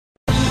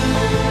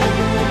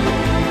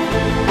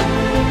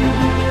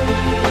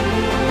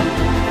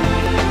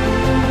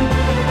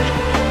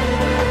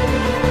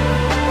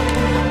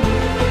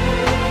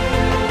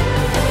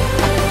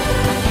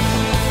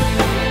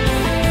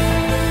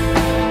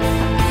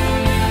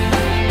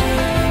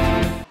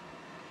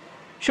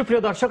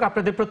সুপ্রিয় দর্শক,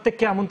 আপনাদের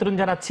প্রত্যেককে আমন্ত্রণ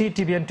জানাচ্ছি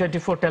TBN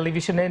 24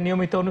 টেলিভিশনের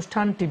নিয়মিত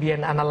অনুষ্ঠান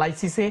TBN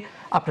অ্যানালাইসিসে।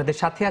 আপনাদের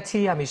সাথে আছি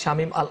আমি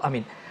শামীম আল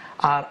আমিন।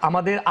 আর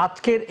আমাদের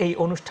আজকের এই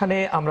অনুষ্ঠানে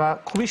আমরা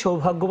খুবই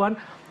সৌভাগ্যবান,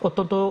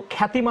 অত্যন্ত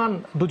খ্যাতিমান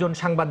দুজন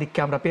সাংবাদিককে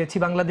আমরা পেয়েছি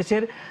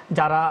বাংলাদেশের,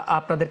 যারা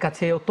আপনাদের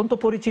কাছে অত্যন্ত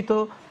পরিচিত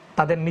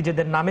তাদের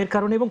নিজেদের নামের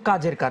কারণে এবং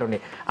কাজের কারণে।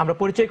 আমরা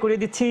পরিচয়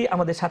করিয়ে দিচ্ছি,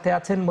 আমাদের সাথে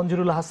আছেন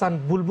মঞ্জুরুল হাসান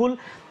বুলবুল,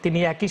 তিনি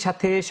একই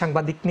সাথে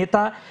সাংবাদিক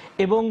নেতা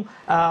এবং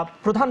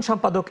প্রধান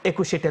সম্পাদক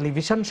 21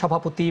 টেলিভিশন,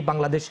 সভাপতি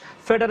বাংলাদেশ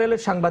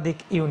ফেডারেলের সাংবাদিক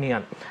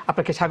ইউনিয়ন।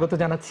 আপনাকে স্বাগত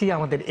জানাচ্ছি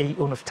আমাদের এই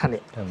অনুষ্ঠানে।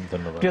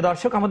 প্রিয়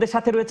দর্শক, আমাদের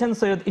সাথে রয়েছেন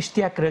সৈয়দ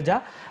ইশতিয়াক রেজা,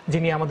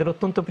 যিনি আমাদের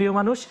অত্যন্ত প্রিয়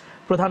মানুষ,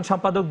 প্রধান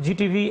সম্পাদক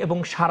জিটিভি এবং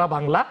সারা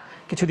বাংলা।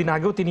 কিছুদিন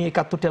আগেও তিনি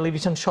 71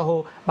 টেলিভিশন সহ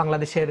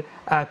বাংলাদেশের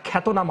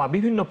খ্যাতনামা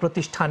বিভিন্ন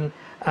প্রতিষ্ঠান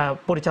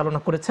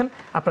পরিচালনা করেছেন।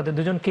 আপনাদের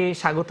দুজনকে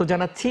স্বাগত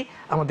জানাচ্ছি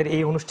আমাদের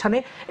এই অনুষ্ঠানে।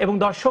 এবং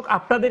দর্শক,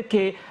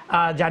 আপনাদেরকে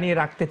জানিয়ে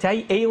রাখতে চাই,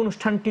 এই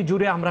অনুষ্ঠানটি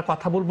জুড়ে আমরা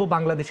কথা বলবো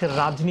বাংলাদেশের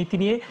রাজনীতি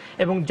নিয়ে,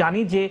 এবং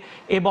জানি যে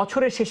এ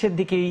বছরের শেষের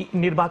দিকেই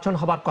নির্বাচন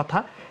হবার কথা।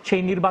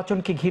 সেই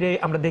নির্বাচনকে ঘিরে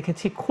আমরা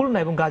দেখেছি খুলনা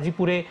এবং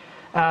গাজীপুরে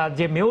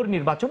যে মেয়র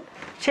নির্বাচন,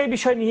 সেই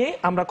বিষয় নিয়ে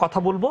আমরা কথা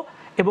বলবো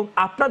এবং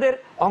আপনাদের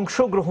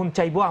অংশগ্রহণ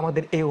চাইবো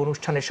আমাদের এই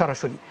অনুষ্ঠানে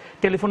সরাসরি।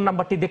 টেলিফোন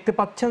নাম্বারটি দেখতে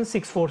পাচ্ছেন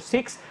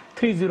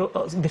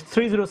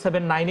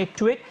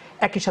 6463079828।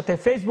 একই সাথে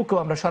ফেসবুকেও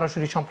আমরা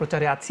সরাসরি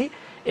সম্প্রচারে আছি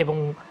এবং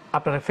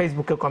আপনারা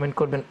ফেসবুকেও কমেন্ট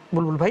করবেন।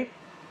 বুলবুল ভাই,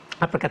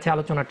 আপনার কাছে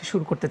আলোচনাটি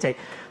শুরু করতে চাই।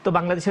 তো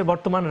বাংলাদেশের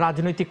বর্তমান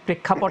রাজনৈতিক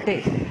প্রেক্ষাপটে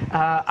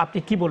আপনি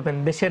কি বলবেন?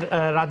 দেশের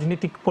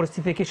রাজনৈতিক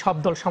পরিস্থিতিতে কি সব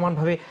দল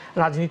সমানভাবে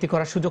রাজনীতি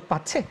করার সুযোগ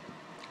পাচ্ছে?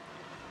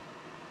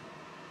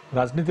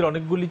 রাজনীতির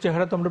অনেকগুলি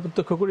চেহারা তো আমরা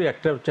প্রত্যক্ষ করি।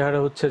 একটা চেহারা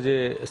হচ্ছে যে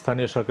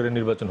স্থানীয় সরকারের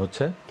নির্বাচন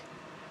হচ্ছে।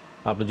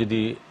 আপনি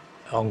যদি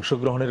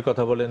অংশগ্রহণের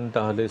কথা বলেন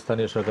তাহলে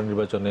স্থানীয় সরকার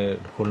নির্বাচনে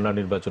খুলনা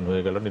নির্বাচন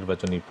হয়ে গেল,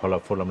 নির্বাচনী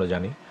ফলাফল আমরা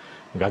জানি।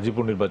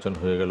 গাজীপুর নির্বাচন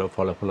হয়ে গেল,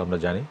 ফলাফল আমরা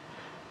জানি।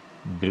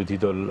 বিরোধী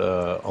দল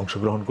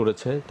অংশগ্রহণ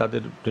করেছে,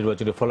 তাদের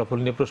নির্বাচনী ফলাফল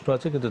নিয়ে প্রশ্ন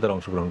আছে, কিন্তু তারা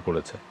অংশগ্রহণ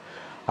করেছে।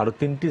 আরও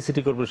 3টি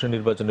সিটি কর্পোরেশন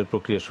নির্বাচনের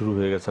প্রক্রিয়া শুরু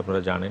হয়ে গেছে,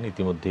 আপনারা জানেন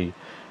ইতিমধ্যেই।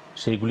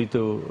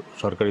 সেইগুলিতেও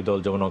সরকারি দল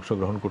যেমন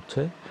অংশগ্রহণ করছে,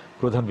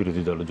 প্রধান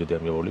বিরোধী দল যদি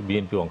আমি বলি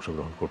বিএনপি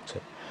অংশগ্রহণ করছে।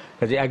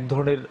 কাজে এক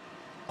ধরনের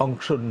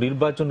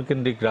নির্বাচন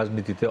কেন্দ্রিক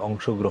রাজনীতিতে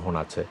অংশগ্রহণ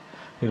আছে।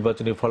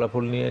 নির্বাচনী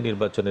ফলাফল নিয়ে,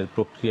 নির্বাচনের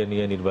প্রক্রিয়া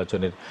নিয়ে,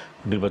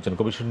 নির্বাচন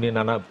কমিশন নিয়ে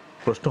নানা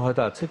প্রশ্ন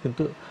হয়তো আছে,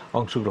 কিন্তু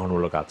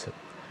অংশগ্রহণমূলক আছে।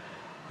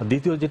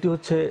 দ্বিতীয় যেটি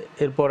হচ্ছে,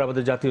 এরপর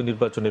আমাদের জাতীয়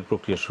নির্বাচনের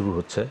প্রক্রিয়া শুরু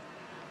হচ্ছে।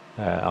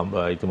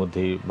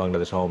 ইতিমধ্যেই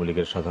বাংলাদেশ আওয়ামী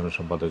লীগের সাধারণ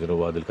সম্পাদক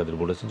ওবায়দুল কাদের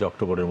বলেছেন যে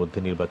অক্টোবরের মধ্যে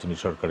নির্বাচনী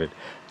সরকারের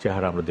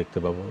চেহারা আমরা দেখতে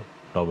পাবো,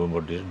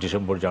 নভেম্বর,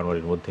 ডিসেম্বর,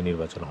 জানুয়ারির মধ্যে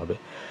নির্বাচন হবে।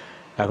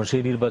 এখন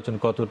সেই নির্বাচন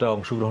কতটা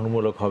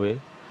অংশগ্রহণমূলক হবে,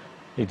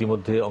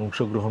 ইতিমধ্যে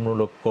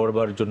অংশগ্রহণমূলক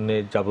করবার জন্য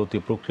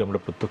যাবতীয় প্রক্রিয়া আমরা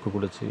প্রত্যক্ষ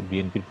করেছি।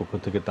 বিএনপির পক্ষ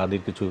থেকে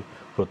তাদের কিছু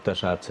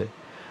প্রত্যাশা আছে,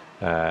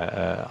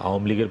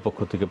 আওয়ামী লীগের পক্ষ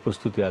থেকে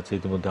প্রস্তুতি আছে।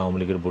 ইতিমধ্যে আওয়ামী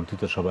লীগের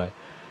বর্ধিত সভায়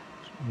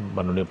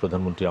মাননীয়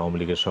প্রধানমন্ত্রী আওয়ামী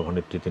লীগের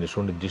সভানেত্রী তিনি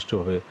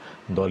সুনির্দিষ্টভাবে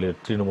দলের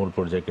তৃণমূল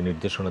পর্যায়কে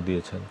নির্দেশনা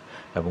দিয়েছেন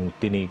এবং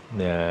তিনি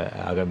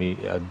আগামী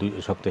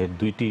সপ্তাহে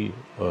 2টি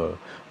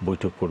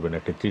বৈঠক করবেন,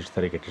 একটা 30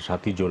 তারিখ, একটা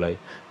 7ই জুলাই,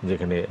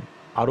 যেখানে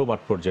আরও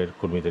মাঠ পর্যায়ের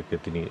কর্মীদেরকে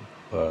তিনি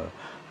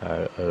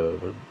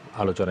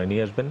আলোচনায়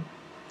নিয়ে আসবেন।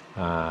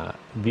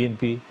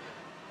 বিএনপি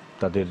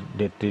তাদের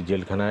নেত্রী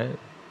জেলখানায়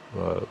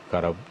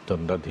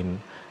কারাদণ্ডাধীন,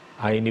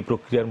 আইনি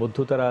প্রক্রিয়ার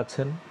মধ্যেও তারা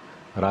আছেন,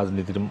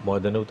 রাজনীতির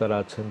ময়দানেও তারা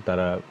আছেন,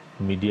 তারা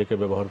মিডিয়াকে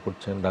ব্যবহার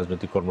করছেন,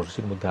 রাজনৈতিক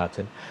কর্মসূচির মধ্যে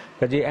আছেন।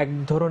 কাজে এক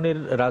ধরনের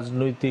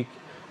রাজনৈতিক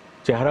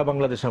চেহারা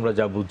বাংলাদেশে আমরা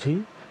যা বুঝি,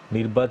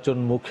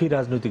 নির্বাচনমুখী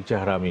রাজনৈতিক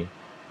চেহারা আমি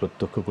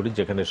প্রত্যক্ষ করি,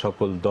 যেখানে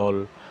সকল দল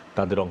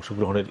তাদের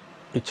অংশগ্রহণের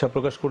ইচ্ছা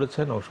প্রকাশ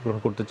করেছেন, অংশগ্রহণ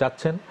করতে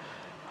চাচ্ছেন।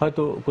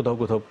 হয়তো কোথাও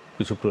কোথাও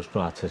কিছু প্রশ্ন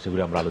আছে,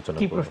 সেগুলো আমরা আলোচনা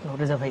করব। কি প্রশ্ন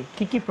রেজা ভাই,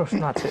 কি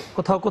প্রশ্ন আছে?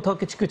 কোথাও কোথাও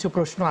কিছু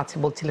প্রশ্ন আছে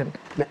বলছিলেন।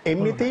 না,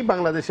 এমনিতেই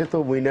বাংলাদেশে তো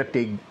উইনার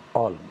টেক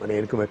অল, মানে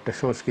এরকম একটা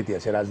সংস্কৃতি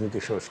আছে,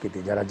 রাজনৈতিক সংস্কৃতি।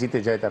 যারা জিতে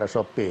যায় তারা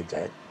সব পেয়ে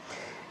যায়।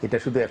 এটা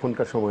শুধু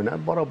এখনকার সময় না,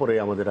 বরাবরই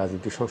আমাদের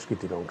রাজনীতি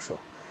সংস্কৃতির অংশ।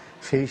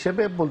 সেই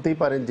হিসেবে বলতেই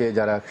পারেন যে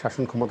যারা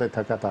শাসন ক্ষমতায়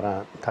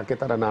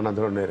তারা নানা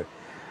ধরনের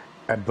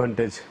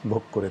অ্যাডভান্টেজ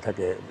ভোগ করে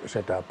থাকে,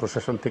 সেটা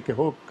প্রশাসন থেকে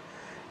হোক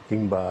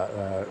কিংবা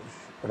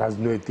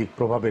রাজনৈতিক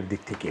প্রভাবের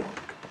দিক থেকে হোক,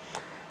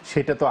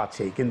 সেটা তো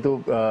আছেই। কিন্তু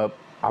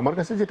আমার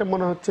কাছে যেটা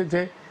মনে হচ্ছে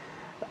যে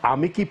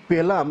আমি কি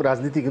পেলাম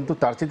রাজনীতি, কিন্তু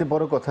তার চেয়ে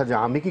বড় কথা যে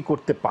আমি কি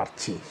করতে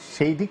পারছি।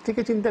 সেই দিক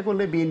থেকে চিন্তা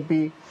করলে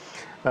বিএনপি,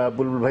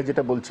 বুলবুল ভাই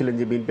যেটা বলছিলেন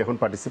যে বিএনপি এখন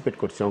পার্টিসিপেট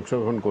করছে,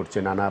 অংশগ্রহণ করছে,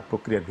 নানা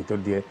প্রক্রিয়ার ভিতর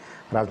দিয়ে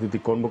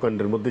রাজনৈতিক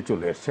কর্মকাণ্ডের মধ্যে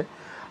চলে এসছে।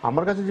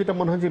 আমার কাছে যেটা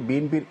মনে হয় যে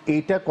বিএনপির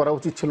এইটা করা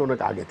উচিত ছিল অনেক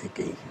আগে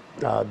থেকেই।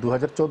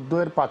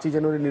 2014-এর 5ই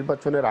জানুয়ারি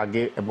নির্বাচনের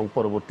আগে এবং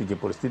পরবর্তী যে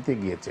পরিস্থিতি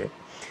গিয়েছে,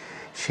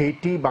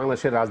 সেইটি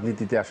বাংলাদেশের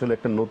রাজনীতিতে আসলে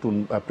একটা নতুন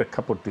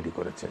প্রেক্ষাপট তৈরি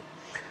করেছে।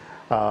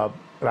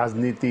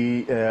 রাজনীতি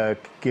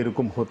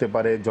কিরকম হতে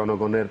পারে,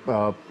 জনগণের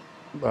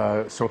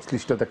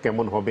সংশ্লিষ্টতা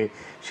কেমন হবে,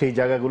 সেই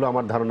জায়গাগুলো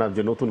আমার ধারণা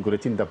যে নতুন করে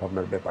চিন্তা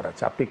ভাবনার ব্যাপার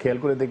আছে। আপনি খেয়াল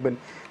করে দেখবেন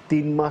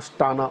 3 মাস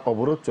টানা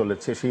অবরোধ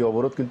চলেছে। সেই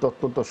অবরোধ কিন্তু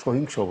অত্যন্ত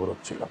সহিংস অবরোধ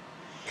ছিল।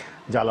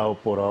 জ্বালাও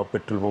পোড়াও,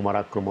 পেট্রোল বোমার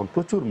আক্রমণ,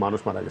 প্রচুর মানুষ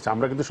মারা গেছে।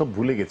 আমরা কিন্তু সব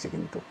ভুলে গেছি,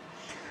 কিন্তু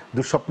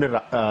দুঃস্বপ্নের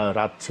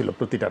রাত ছিল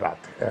প্রতিটা রাত,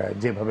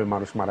 যেভাবে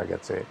মানুষ মারা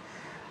গেছে,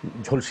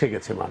 ঝলসে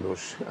গেছে মানুষ,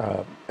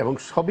 এবং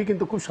সবই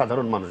কিন্তু খুব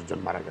সাধারণ মানুষজন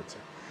মারা গেছে।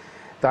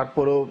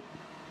 তারপরও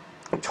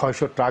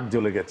 600 ট্রাক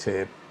জ্বলে গেছে,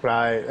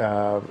 প্রায়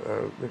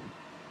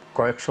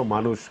কয়েকশো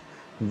মানুষ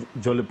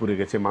জ্বলে পুড়ে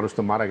গেছে, মানুষ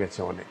তো মারা গেছে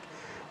অনেক।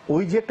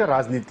 ওই যে একটা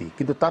রাজনীতি,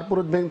 কিন্তু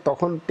তারপরে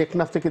তখন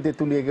টেকনাফ থেকে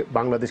তেঁতুলিয়ে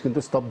বাংলাদেশ কিন্তু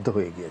স্তব্ধ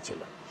হয়ে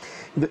গিয়েছিল।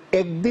 কিন্তু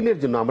একদিনের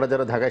জন্য আমরা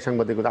যারা ঢাকায়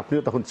সাংবাদিক,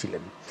 আপনিও তখন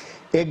ছিলেন,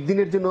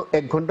 একদিনের জন্য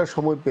 1 ঘন্টা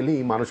সময়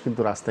পেলেই মানুষ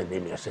কিন্তু রাস্তায়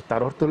নেমে আসে।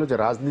 তার অর্থ হলো যে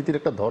রাজনীতির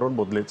একটা ধরন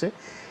বদলেছে,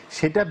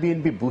 সেটা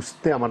বিএনপি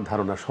বুঝতে আমার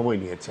ধারণা সময়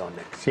নিয়েছে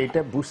অনেক।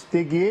 সেইটা বুঝতে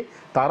গিয়ে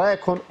তারা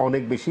এখন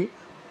অনেক বেশি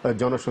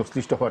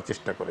জনসংশ্লিষ্ট হওয়ার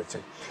চেষ্টা করেছে।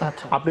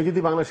 আপনি যদি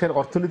বাংলাদেশের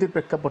অর্থনীতির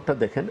প্রেক্ষাপটটা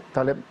দেখেন,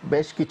 তাহলে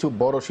বেশ কিছু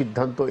বড়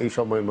সিদ্ধান্ত এই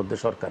সময়ের মধ্যে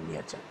সরকার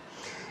নিয়েছে।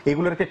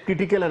 এগুলোর একটা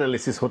ক্রিটিক্যাল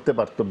অ্যানালিসিস হতে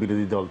পারত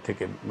বিরোধী দল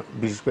থেকে,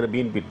 বিশেষ করে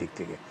বিএনপির দিক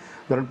থেকে।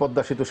 ধরেন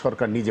পদ্মা সেতু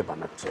সরকার নিজে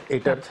বানাচ্ছে,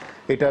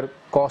 এটার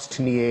কস্ট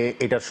নিয়ে,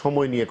 এটার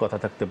সময় নিয়ে কথা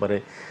থাকতে পারে।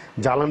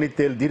 জ্বালানি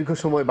তেল দীর্ঘ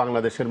সময়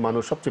বাংলাদেশের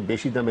মানুষ সবচেয়ে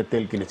বেশি দামে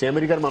তেল কিনেছে,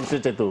 আমেরিকার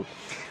মানুষের চাইতেও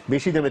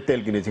বেশি দামে তেল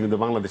কিনেছে, কিন্তু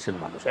বাংলাদেশের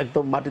মানুষ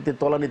একদম মাটিতে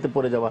তলানিতে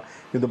পড়ে যাওয়া,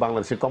 কিন্তু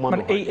বাংলাদেশে কমানো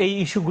হয়। এই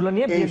ইস্যুগুলো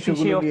নিয়ে বিএনপি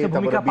সেই অর্থে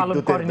ভূমিকা পালন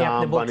করেনি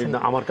আপনি বলছেন।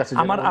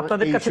 আমার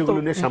আপনাদের কাছে তো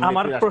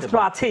আমার প্রশ্ন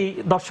আছেই,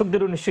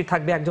 দর্শকদেরও নিশ্চয়ই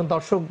থাকবে। একজন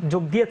দর্শক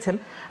যোগ দিয়েছেন,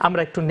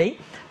 আমরা একটু নেই।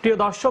 প্রিয়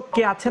দর্শক,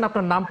 কে আছেন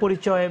আপনার নাম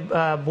পরিচয়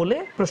বলে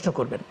প্রশ্ন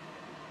করবেন।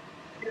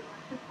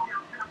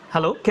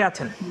 হ্যালো, কে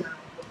আছেন?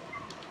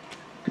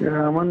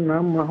 আমার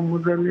নাম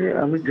মাহমুদ আলী,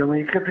 আমি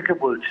জামাইকা থেকে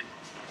বলছি।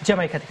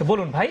 জামাইকা থেকে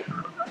বলুন ভাই।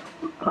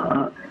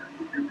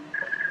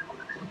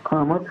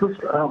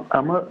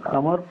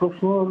 আমার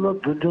প্রশ্ন হলো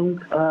দুজন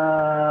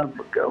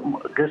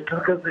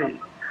গেস্টের কাছে,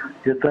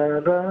 যে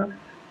তারা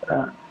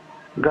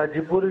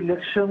গাজীপুর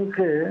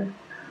ইলেকশনকে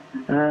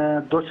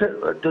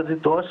যদি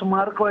 10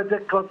 মার্ক হয়,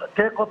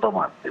 কে কত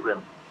মার্ক দিবেন?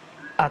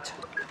 আচ্ছা,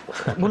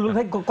 বুলবুল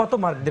ভাই কত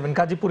মার্ক দেবেন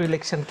গাজীপুর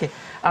ইলেকশনকে?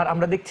 আর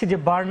আমরা দেখছি যে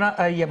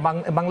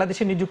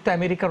বাংলাদেশে নিযুক্ত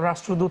আমেরিকার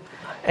রাষ্ট্রদূত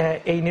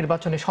এই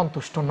নির্বাচনে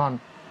সন্তুষ্ট নন।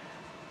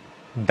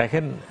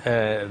 দেখেন,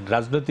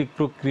 রাজনৈতিক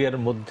প্রক্রিয়ার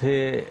মধ্যে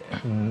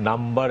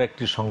নাম্বার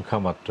একটি সংখ্যা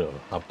মাত্র।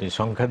 আপনি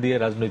সংখ্যা দিয়ে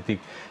রাজনৈতিক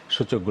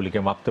সূচকগুলিকে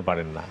মাপতে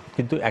পারেন না,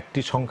 কিন্তু একটি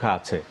সংখ্যা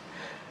আছে।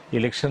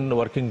 ইলেকশন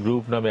ওয়ার্কিং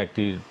গ্রুপ নামে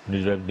একটি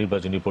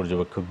নির্বাচনী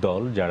পর্যবেক্ষক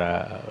দল, যারা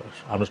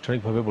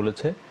আনুষ্ঠানিকভাবে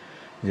বলেছে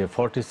যে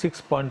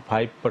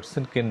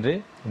 46.5% কেন্দ্রে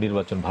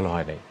নির্বাচন ভালো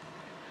হয় নাই।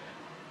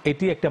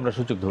 এটি একটা আমরা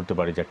সূচক ধরতে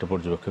পারি যে একটা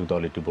পর্যবেক্ষক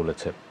দল এটি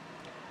বলেছে।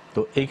 তো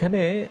এইখানে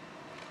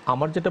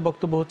আমার যেটা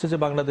বক্তব্য হচ্ছে যে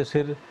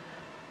বাংলাদেশের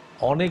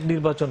অনেক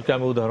নির্বাচনকে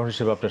আমি উদাহরণ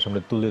হিসেবে আপনার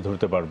সামনে তুলে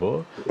ধরতে পারবো।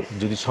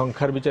 যদি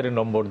সংখ্যার বিচারে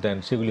নম্বর দেন,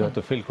 সেগুলি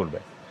হয়তো ফেল করবে।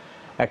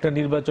 একটা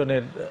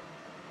নির্বাচনের,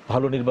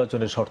 ভালো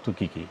নির্বাচনের শর্ত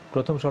কি কি?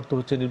 প্রথম শর্ত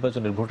হচ্ছে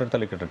নির্বাচনের ভোটার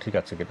তালিকাটা ঠিক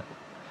আছে কিনা।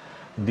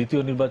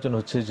 দ্বিতীয় নির্বাচন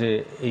হচ্ছে যে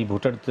এই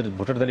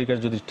ভোটার তালিকা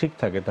যদি ঠিক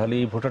থাকে, তাহলে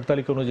এই ভোটার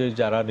তালিকা অনুযায়ী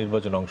যারা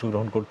নির্বাচনে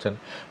অংশগ্রহণ করছেন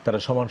তারা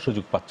সমান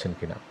সুযোগ পাচ্ছেন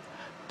কিনা।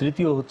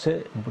 তৃতীয় হচ্ছে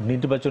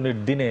নির্বাচনের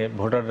দিনে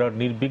ভোটাররা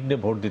নির্বিঘ্নে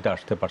ভোট দিতে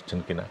আসতে পারছেন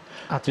কিনা।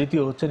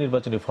 তৃতীয় হচ্ছে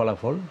নির্বাচনী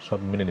ফলাফল সব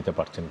মেনে নিতে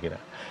পারছেন কিনা।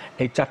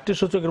 এই 4টি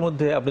সূচকের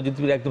মধ্যে আপনি যদি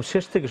একদম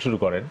শেষ থেকে শুরু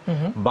করেন,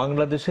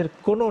 বাংলাদেশের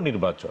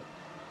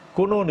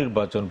কোনো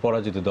নির্বাচন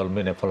পরাজিত দল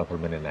ফলাফল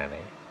মেনে নেয়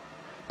নাই।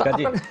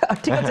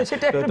 ঠিক আছে,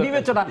 সেটা একটা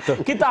বিবেচনা,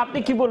 কিন্তু আপনি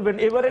কি বলবেন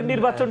এবারের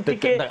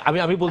নির্বাচনটিকে?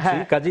 আমি বলছি,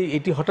 কাজে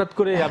এটি হঠাৎ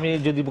করে আমি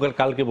যদি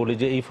কালকে বলি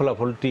যে এই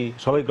ফলাফলটি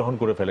সবাই গ্রহণ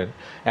করে ফেলেন,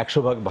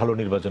 100% ভালো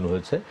নির্বাচন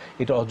হয়েছে,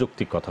 এটা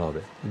অযৌক্তিক কথা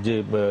হবে। যে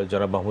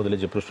জনাব মাহমুদ আলী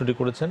যে প্রশ্নটি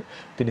করেছেন,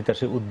 তিনি তার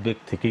সেই উদ্বেগ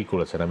থেকেই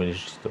করেছেন, আমি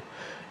নিশ্চিত।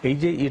 এই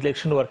যে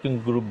ইলেকশন ওয়ার্কিং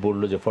গ্রুপ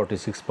বলল যে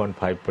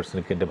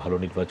 46.5% কেন্দ্রে ভালো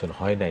নির্বাচন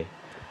হয় নাই,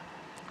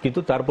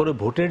 কিন্তু তারপরে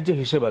ভোটের যে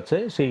হিসেব আছে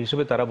সেই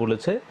হিসেবে তারা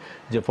বলেছে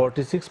যে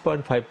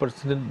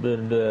 46.5%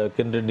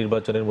 কেন্দ্রের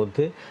নির্বাচনের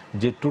মধ্যে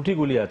যে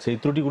ত্রুটিগুলি আছে, এই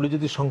ত্রুটিগুলি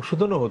যদি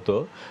সংশোধনও হতো,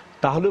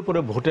 তাহলে পরে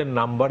ভোটের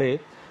নাম্বারে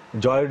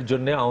জয়ের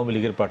জন্য আওয়ামী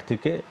লীগের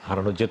প্রার্থীকে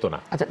হারানো যেত না।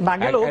 আচ্ছা, না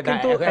গেলেও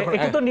কিন্তু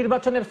এটা তো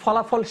নির্বাচনের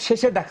ফলাফল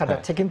শেষে দেখা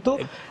যাচ্ছে, কিন্তু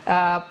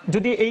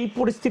যদি এই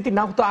পরিস্থিতি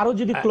না হতো, আরো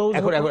যদি ক্লোজ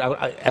হতো।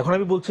 এখন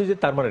আমি বলছি যে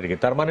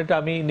তার মানেটা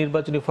আমি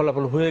নির্বাচনী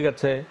ফলাফল হয়ে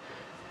গেছে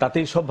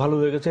তাতেই সব ভালো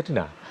হয়ে গেছে, এটি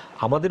না।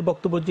 আমাদের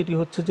বক্তব্য যেটি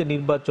হচ্ছে যে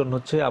নির্বাচন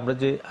হচ্ছে, আমরা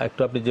যে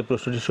আপনি যে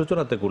প্রশ্নটি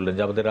সূচনাতে করলেন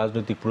যে আমাদের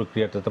রাজনৈতিক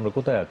প্রক্রিয়াটাতে আমরা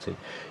কোথায় আছি,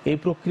 এই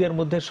প্রক্রিয়ার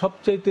মধ্যে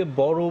সবচাইতে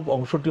বড়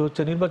অংশটি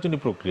হচ্ছে নির্বাচনী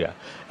প্রক্রিয়া,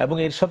 এবং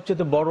এর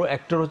সবচেয়ে বড়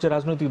অ্যাক্টর হচ্ছে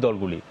রাজনৈতিক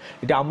দলগুলি।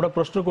 এটা আমরা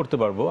প্রশ্ন করতে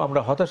পারবো, আমরা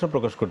হতাশা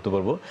প্রকাশ করতে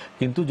পারবো,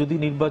 কিন্তু যদি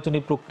নির্বাচনী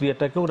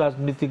প্রক্রিয়াটাকেও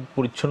রাজনৈতিক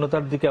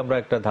পরিচ্ছন্নতার দিকে আমরা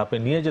একটা ধাপে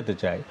নিয়ে যেতে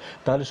চাই,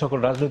 তাহলে সকল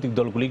রাজনৈতিক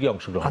দলগুলিকে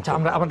অংশগ্রহণ। আচ্ছা,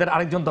 আমাদের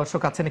আরেকজন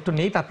দর্শক আছেন, একটু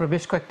নেই, তারপর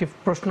বেশ কয়েকটি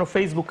প্রশ্ন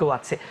ফেসবুকেও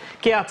আছে।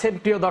 কে আছেন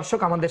প্রিয় দর্শক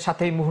আমাদের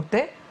সাথে এই মুহূর্তে?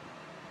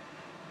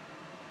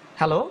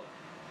 হ্যালো,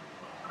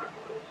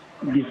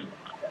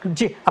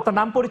 জি, আপনার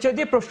নাম পরিচয়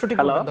দিয়ে প্রশ্নটি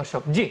করবেন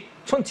দর্শক। জি,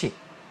 শুনছি।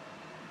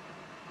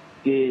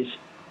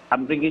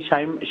 আপনি কি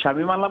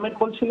শামীম আলমের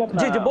বলছিলেন?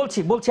 জি জি,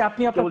 বলছি,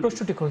 আপনি আপনার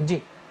প্রশ্নটি করুন। জি,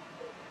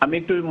 আমি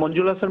একটু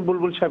মঞ্জুল হাসান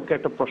বুলবুল সাহেবকে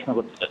একটা প্রশ্ন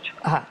করতে চাচ্ছি।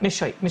 হ্যাঁ,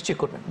 নিশ্চয়ই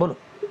করবেন, বলুন,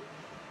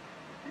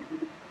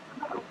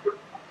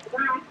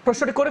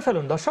 প্রশ্নটি করে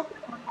ফেলুন দর্শক।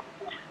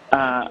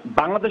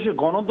 বাংলাদেশের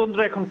গণতন্ত্র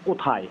এখন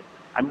কোথায়?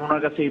 আমি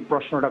ওনার কাছে এই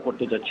প্রশ্নটা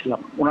করতে চাচ্ছিলাম,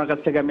 ওনার কাছ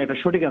থেকে আমি একটা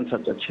সঠিক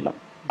অ্যান্সার চাচ্ছিলাম।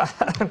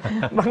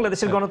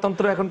 বাংলাদেশের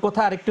গণতন্ত্র এখন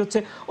কোথায়? আরেকটি হচ্ছে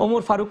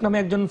ওমর ফারুক নামে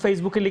একজন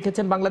ফেসবুকে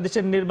লিখেছেন,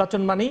 বাংলাদেশের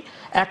নির্বাচন মানেই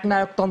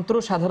একনায়কতন্ত্র,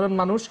 সাধারণ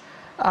মানুষ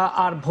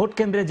আর ভোট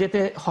কেন্দ্রে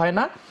যেতে হয়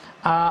না,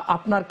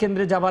 আপনার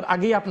কেন্দ্রে যাবার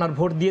আগেই আপনার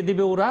ভোট দিয়ে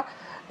দিবে ওরা,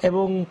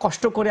 এবং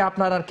কষ্ট করে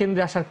আপনার আর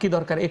কেন্দ্রে আসার কি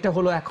দরকার, এটা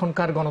হলো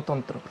এখনকার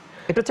গণতন্ত্র।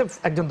 এটা হচ্ছে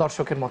একজন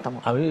দর্শকের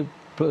মতামত। আমি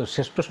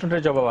শেষ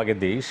প্রশ্নটার জবাব আগে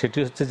দিই, সেটি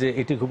হচ্ছে যে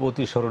এটি খুব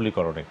অতি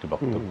সরলীকরণ একটি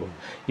বক্তব্য।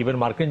 ইভেন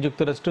মার্কিন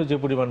যুক্তরাষ্ট্রেও যে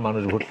পরিমাণ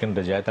মানুষ ভোট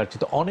কেন্দ্রে যায় তার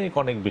চেয়ে অনেক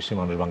অনেক বেশি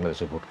মানুষ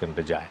বাংলাদেশে ভোট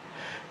কেন্দ্রে যায়।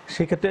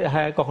 সেক্ষেত্রে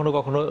হ্যাঁ, কখনো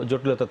কখনো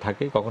জটিলতা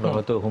থাকে, কখনো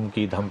হয়তো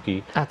হুমকি ধামকি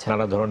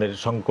নানা ধরনের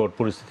সংকট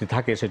পরিস্থিতি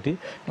থাকে সেটি,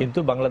 কিন্তু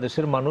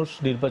বাংলাদেশের মানুষ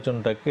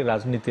নির্বাচনটাকে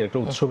রাজনীতির একটা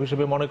উৎসব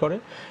হিসেবে মনে করে,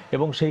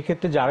 এবং সেই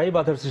ক্ষেত্রে যারাই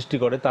বাধার সৃষ্টি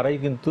করে তারাই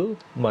কিন্তু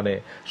মানে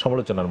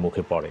সমালোচনার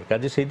মুখে পড়ে।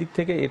 কাজে সেই দিক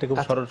থেকে এটা খুব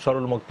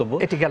সরল বক্তব্য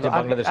যে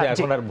বাংলাদেশে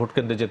এখন আর ভোট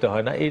কেন্দ্রে যেতে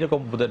হয় না, এইরকম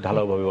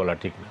ঢালাওভাবে বলা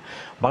ঠিক না।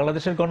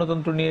 বাংলাদেশের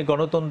গণতন্ত্র নিয়ে,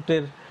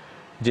 গণতন্ত্রের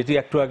যেটি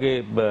একটু আগে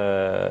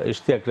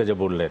ইশতিয়াক রাজা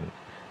বললেন,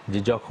 যে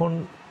যখন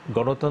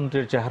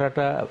গণতন্ত্রের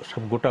চেহারাটা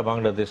গোটা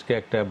বাংলাদেশকে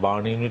একটা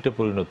বার্ন ইউনিটে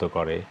পরিণত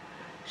করে,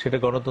 সেটা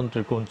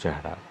গণতন্ত্রের কোন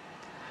চেহারা?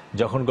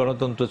 যখন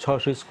গণতন্ত্র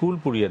 600 স্কুল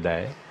পুড়িয়ে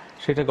দেয়,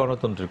 সেটা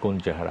গণতন্ত্রের কোন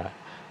চেহারা?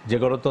 যে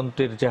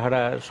গণতন্ত্রের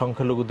চেহারা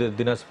সংখ্যালঘুদের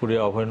দিনাজপুরে,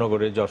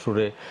 অভয়নগরে,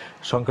 যশোরে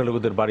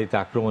সংখ্যালঘুদের বাড়িতে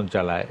আক্রমণ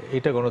চালায়,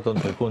 এটা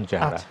গণতন্ত্রের কোন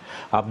চেহারা?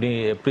 আপনি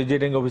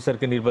প্রিজাইডিং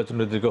অফিসারকে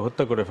নির্বাচনের দিকে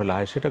হত্যা করে ফেলা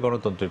হয়, সেটা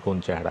গণতন্ত্রের কোন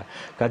চেহারা?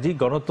 কাজেই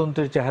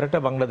গণতন্ত্রের চেহারাটা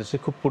বাংলাদেশে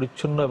খুব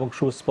পরিচ্ছন্ন এবং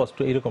সুস্পষ্ট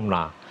এরকম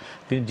না।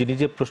 যিনি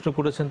যে প্রশ্ন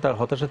করেছেন তার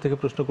হতাশা থেকে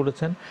প্রশ্ন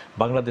করেছেন।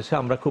 বাংলাদেশে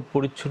আমরা খুব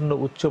পরিচ্ছন্ন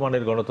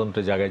উচ্চমানের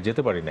গণতন্ত্রের জায়গায়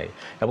যেতে পারি নাই,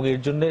 এবং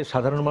এর জন্য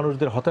সাধারণ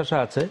মানুষদের হতাশা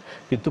আছে,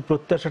 কিন্তু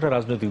প্রত্যাশাটা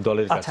রাজনৈতিক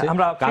দলের কাছে।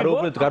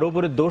 কারো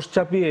উপরে দোষ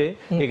চাপিয়ে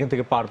এখান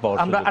থেকে পার পাওয়া।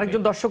 আমরা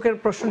আরেকজন দর্শকের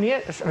প্রশ্ন নিয়ে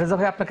রেজা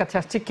ভাই আপনার কাছে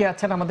আসছি। কে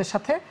আছেন আমাদের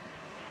সাথে?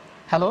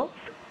 হ্যালো।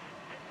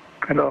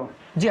 হ্যালো।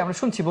 জি, আমরা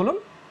শুনছি, বলুন।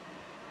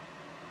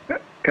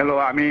 হ্যালো,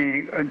 আমি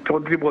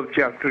চৌধুরী বলছি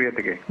অস্ট্রেলিয়া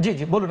থেকে। জি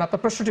জি, বলুন,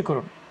 আপনার প্রশ্নটি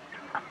করুন।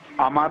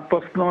 আমার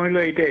প্রশ্ন হলো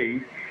এটাই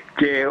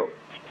যে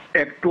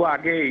একটু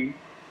আগেই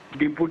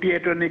ডেপুটি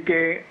অ্যাটর্নিকে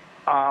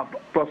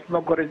প্রশ্ন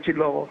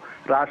করেছিল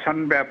রাশন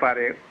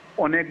ব্যাপারে,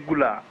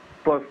 অনেকগুলা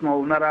প্রশ্ন,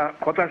 ওনারা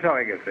হতাশা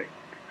হয়ে গেছে,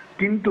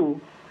 কিন্তু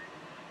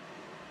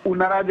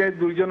উনারা যে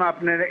দুইজন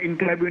আপনার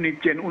ইন্টারভিউ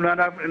নিচ্ছেন,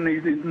 উনারা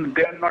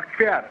দে আর নট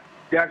ফেয়ার,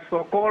 দে আর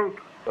সকল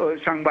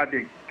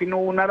সাংবাদিক, কিন্তু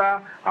ওনারা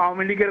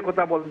আওয়ামী লীগের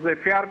কথা বলতেছে,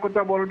 ফেয়ার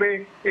কথা বলবে,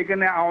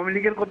 এখানে আওয়ামী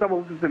লীগের কথা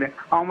বলতেছে না,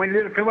 আওয়ামী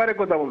লীগের ফেভারে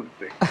কথা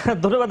বলতেছে।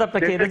 ধন্যবাদ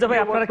আপনাকে রেজা ভাই।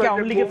 আপনারা কি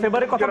আওয়ামী লীগের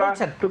ফেভারে কথা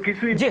বলছেন? তো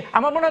কিছুই জি,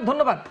 আমার মনে হয়।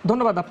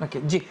 ধন্যবাদ আপনাকে।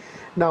 জি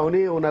না,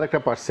 ওনার একটা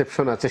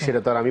পারসেপশন আছে, সেটা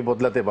তো আর আমি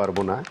বদলাতে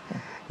পারবো না।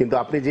 কিন্তু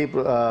আপনি যে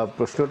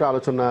প্রশ্নটা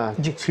আলোচনা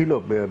ছিল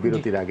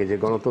বিরতির আগে, যে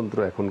গণতন্ত্র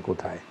এখন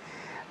কোথায়,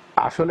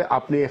 আসলে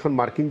আপনি এখন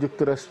মার্কিন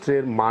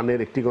যুক্তরাষ্ট্রের মানের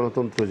একটি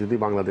গণতন্ত্র যদি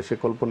বাংলাদেশে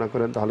কল্পনা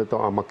করেন, তাহলে তো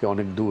আমাকে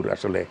অনেক দূর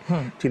আসলে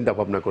চিন্তা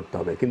ভাবনা করতে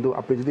হবে। কিন্তু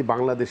আপনি যদি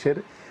বাংলাদেশের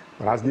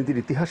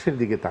রাজনীতির ইতিহাসের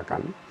দিকে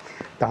তাকান,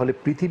 তাহলে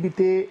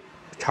পৃথিবীতে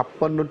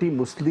 56টি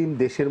মুসলিম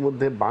দেশের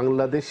মধ্যে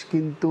বাংলাদেশ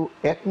কিন্তু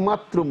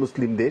একমাত্র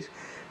মুসলিম দেশ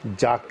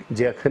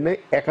যেখানে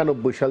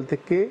 91 সাল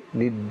থেকে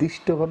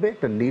নির্দিষ্টভাবে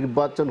একটা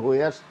নির্বাচন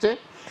হয়ে আসছে।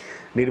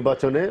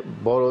 নির্বাচনে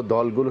বড়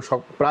দলগুলো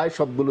প্রায়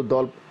সবগুলো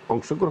দল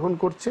অংশগ্রহণ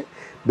করছে,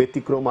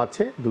 ব্যতিক্রম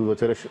আছে 2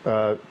 বছরের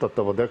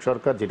তত্ত্বাবধায়ক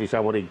সরকার, যেটি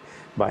সামরিক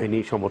বাহিনী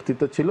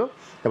সমর্থিত ছিল,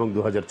 এবং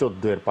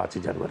 2014 এর 5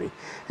 জানুয়ারি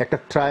একটা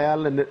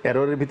ট্রায়াল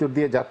এররের ভিতর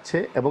দিয়ে যাচ্ছে।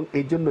 এবং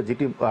এই জন্য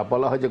যেটি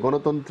বলা হয় যে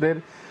গণতন্ত্রের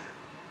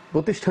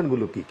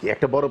প্রতিষ্ঠানগুলো কি কি,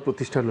 একটা বড়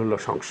প্রতিষ্ঠান হলো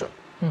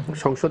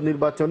সংসদ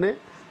নির্বাচনে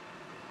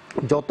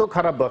যত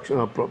খারাপ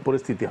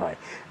পরিস্থিতি হয়,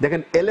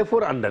 দেখেন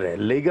LF4 আন্ডারে,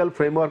 লিগ্যাল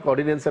ফ্রেমওয়ার্ক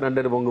অর্ডিন্যান্সের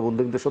আন্ডারে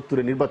বঙ্গবন্ধু কিন্তু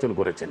 70-এ নির্বাচন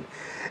করেছেন।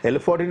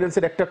 LF4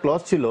 অর্ডিন্যান্সের একটা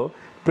ক্লজ ছিল,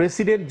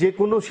 প্রেসিডেন্ট যে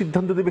কোনো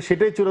সিদ্ধান্ত দেবে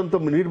সেটাই চূড়ান্ত,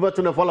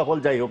 নির্বাচনে ফলাফল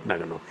যাই হোক না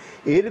কেন।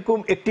 এরকম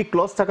একটি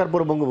ক্লজ থাকার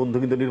পর বঙ্গবন্ধু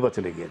কিন্তু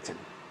নির্বাচনে গিয়েছেন,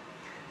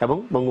 এবং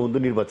বঙ্গবন্ধু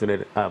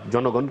নির্বাচনের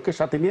জনগণকে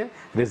সাথে নিয়ে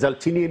রেজাল্ট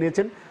ছিনিয়ে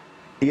নিয়েছেন।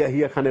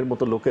 ইয়াহিয়া খানের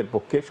মতো লোকের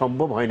পক্ষে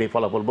সম্ভব হয়নি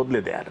ফলাফল বদলে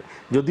দেওয়ার,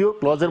 যদিও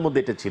ক্লজের মধ্যে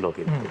এটা ছিল।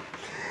 কিন্তু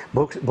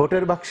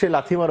ভোটের বাক্সে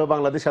লাথি মারো,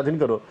 বাংলাদেশ স্বাধীন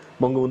করো,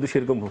 বঙ্গবন্ধু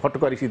সেরকম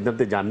হটকারী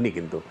সিদ্ধান্তে যাননি।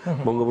 কিন্তু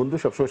বঙ্গবন্ধু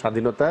সবসময়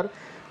স্বাধীনতার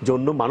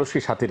জন্য মানুষকে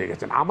সাথে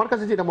রেখেছেন। আমার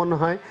কাছে যেটা মনে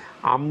হয়,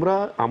 আমরা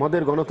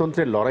আমাদের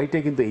গণতন্ত্রের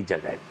লড়াইটাই কিন্তু এই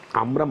জায়গায়,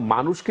 আমরা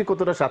মানুষকে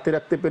কতটা সাথে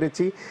রাখতে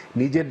পেরেছি,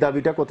 নিজের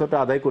দাবিটা কতটা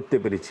আদায় করতে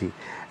পেরেছি,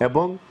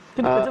 এবং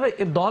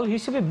দল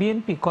হিসেবে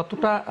বিএনপি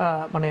কতটা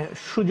মানে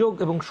সুযোগ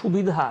এবং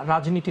সুবিধা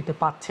রাজনীতিতে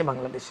পাচ্ছে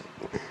বাংলাদেশে।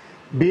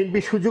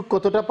 বিএনপি সুযোগ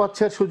কতটা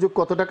পাচ্ছে আর সুযোগ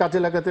কতটা কাজে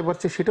লাগাতে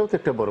পারছে, সেটাও তো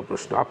একটা বড়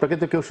প্রশ্ন। আপনাকে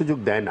তো কেউ সুযোগ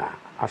দেয় না,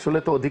 আসলে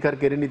তো অধিকার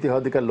কেড়ে নিতে হয়,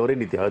 অধিকার লড়ে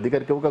নিতে হয়,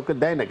 অধিকার কেউ কাউকে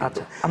দেয় না।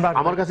 কিন্তু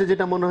আমার কাছে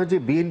যেটা মনে হয় যে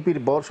বিএনপির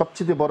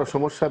সবচেয়ে বড়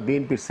সমস্যা,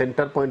 বিএনপির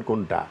সেন্টার পয়েন্ট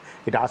কোনটা,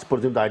 এটা আজ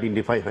পর্যন্ত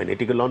আইডেন্টিফাই হয়নি।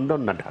 এটিকে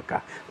লন্ডন না ঢাকা,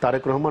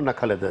 তারেক রহমান না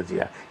খালেদা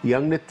জিয়া,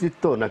 ইয়াং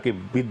নেতৃত্ব নাকি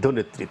বৃদ্ধ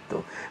নেতৃত্ব,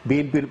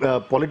 বিএনপির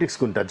পলিটিক্স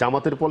কোনটা,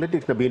 জামাতের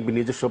পলিটিক্স না বিএনপির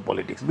নিজস্ব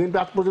পলিটিক্স, বিএনপি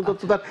আজ পর্যন্ত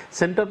তো তার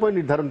সেন্টার পয়েন্ট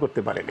নির্ধারণ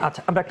করতে পারেনি।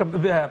 আচ্ছা, আমরা একটা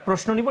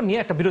প্রশ্ন নিব, নিয়ে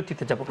একটা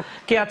বিরতিতে যাব।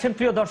 কে আছেন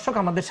প্রিয় দর্শক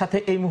আমাদের সাথে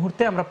এই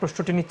মুহূর্তে? আমরা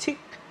প্রশ্নটি নিচ্ছি,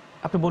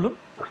 আপনি বলুন।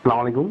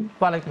 আসসালামু আলাইকুম।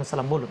 ওয়ালাইকুম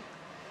আসসালাম, বলুন।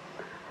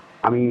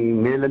 আমি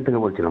মেরিল্যান্ড থেকে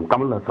বলছিলাম,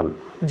 কামরুল হাসান।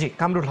 জি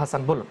কামরুল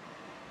হাসান বলুন।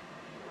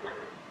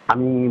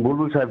 আমি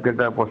বুলবুল সাহেবকে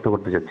একটা প্রশ্ন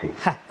করতে চাচ্ছি।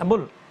 হ্যাঁ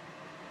বলুন।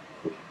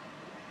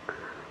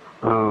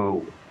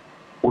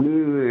 উনি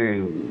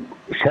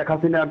শেখ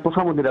হাসিনার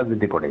তোষামোদী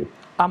রাজনীতি করে।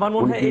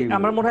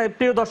 আমার মনে হয়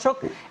প্রিয় দর্শক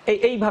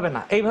এইভাবে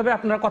না, এইভাবে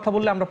আপনারা কথা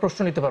বললে আমরা প্রশ্ন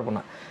নিতে পারবো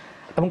না,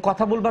 এবং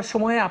কথা বলবার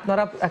সময়ে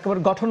আপনারা একেবারে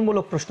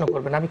গঠনমূলক প্রশ্ন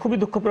করবেন। আমি খুবই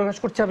দুঃখ প্রকাশ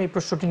করছি, আমি এই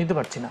প্রশ্নটি নিতে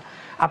পারছি না।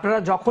 আপনারা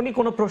যখনই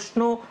কোনো প্রশ্ন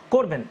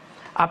করবেন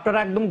আপনারা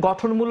একদম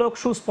গঠনমূলক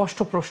সুস্পষ্ট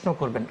প্রশ্ন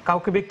করবেন,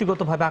 কাউকে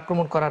ব্যক্তিগতভাবে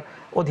আক্রমণ করার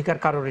অধিকার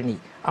কারোরই নেই।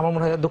 আমার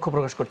মনে হয় দুঃখ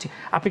প্রকাশ করছি।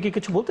 আপনি কি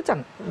কিছু বলতে চান?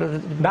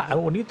 না,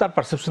 উনি তার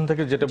পারসেপশন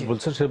থেকে যেটা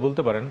বলছেন সে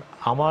বলতে পারেন।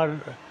 আমার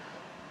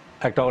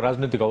একটা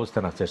রাজনৈতিক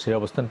অবস্থান আছে, সেই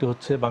অবস্থানটি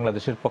হচ্ছে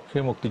বাংলাদেশের পক্ষে,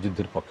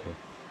 মুক্তিযুদ্ধের পক্ষে,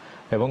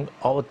 এবং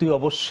অতি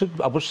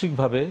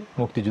আবশ্যিকভাবে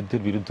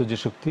মুক্তিযুদ্ধের বিরুদ্ধে যে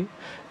শক্তি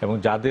এবং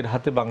যাদের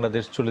হাতে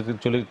বাংলাদেশ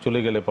চলে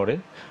গেলে পরে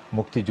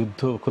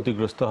মুক্তিযুদ্ধ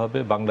ক্ষতিগ্রস্ত হবে,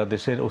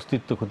 বাংলাদেশের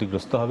অস্তিত্ব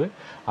ক্ষতিগ্রস্ত হবে,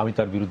 আমি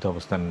তার বিরুদ্ধে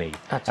অবস্থান নেই।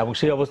 এবং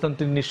সেই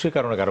অবস্থানটি নিশ্চয়ই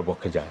কারো না কারো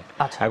পক্ষে যায়।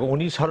 এবং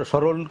উনি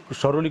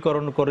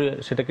সরলীকরণ করে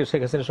সেটাকে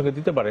শেখ হাসিনার সঙ্গে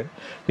দিতে পারেন,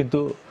 কিন্তু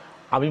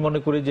আমি মনে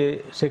করি যে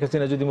শেখ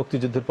হাসিনা যদি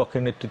মুক্তিযুদ্ধের পক্ষে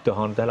নেতৃত্ব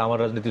হন তাহলে আমার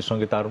রাজনীতির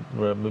সঙ্গে তার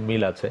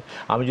মিল আছে।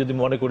 আমি যদি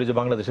মনে করি যে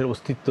বাংলাদেশের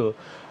অস্তিত্ব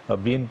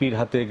বিএনপির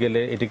হাতে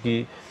গেলে এটা কি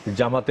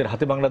জামাতের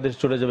হাতে বাংলাদেশ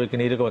চলে যাবে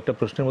কিনা, এরকম একটা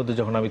প্রশ্নের মধ্যে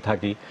যখন আমি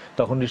থাকি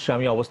তখন নিশ্চয়ই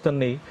আমি অবস্থান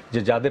নেই যে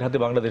যাদের হাতে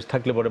বাংলাদেশ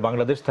থাকলে পরে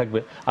বাংলাদেশ থাকবে,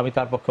 আমি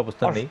তার পক্ষে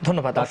অবস্থান নেই।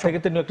 ধন্যবাদ। তার থেকে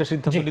তিনি একটা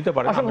সিদ্ধান্ত নিতে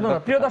পারেন।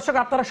 প্রিয় দর্শক,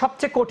 আপনারা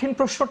সবচেয়ে কঠিন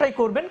প্রশ্নটাই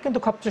করবেন, কিন্তু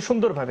সবচেয়ে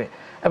সুন্দরভাবে,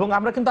 এবং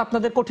আমরা কিন্তু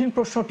আপনাদের কঠিন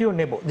প্রশ্নটিও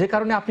নেব, যে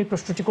কারণে আপনি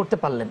প্রশ্নটি করতে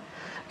পারলেন,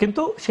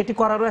 কিন্তু সেটি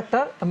করারও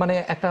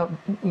একটা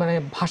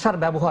ভাষার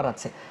ব্যবহার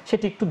আছে,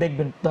 সেটি একটু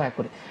দেখবেন দয়া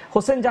করে।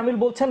 হোসেন জামিল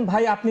বলছেন,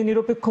 ভাই আপনি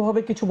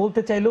নিরপেক্ষভাবে কিছু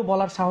বলতে চাইলেও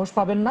বলার সাহস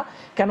পাবেন না,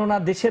 কেননা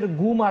দেশের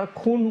গুম আর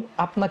খুন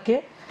আপনাকে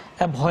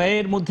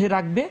ভয়ের মধ্যে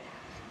রাখবে,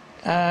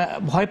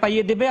 ভয়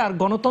পাইয়ে দেবে, আর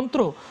গণতন্ত্র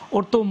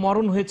ওর তো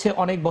মরণ হয়েছে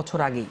অনেক বছর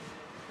আগেই।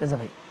 রেজা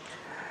ভাই।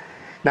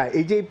 না,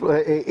 এই যে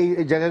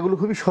এই জায়গাগুলো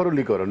খুবই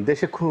সরলীকরণ।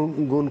 দেশে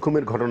গুম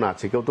খুমের ঘটনা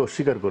আছে, কেউ তো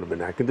অস্বীকার করবে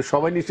না, কিন্তু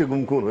সবাই নিশ্চয়ই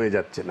গুম খুন হয়ে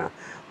যাচ্ছে না,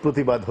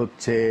 প্রতিবাদ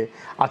হচ্ছে।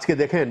 আজকে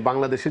দেখেন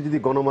বাংলাদেশে যদি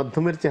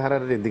গণমাধ্যমের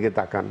চেহারার দিকে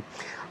তাকান,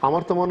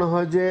 আমার তো মনে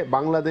হয় যে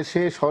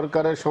বাংলাদেশে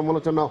সরকারের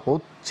সমালোচনা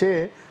হচ্ছে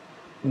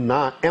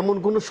না এমন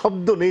কোনো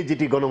শব্দ নেই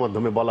যেটি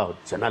গণমাধ্যমে বলা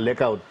হচ্ছে না,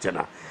 লেখা হচ্ছে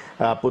না।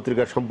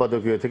 পত্রিকার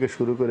সম্পাদকীয় থেকে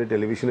শুরু করে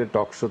টেলিভিশনের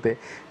টক শোতে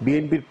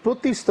বিএনপির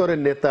প্রতি স্তরের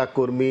নেতা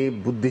কর্মী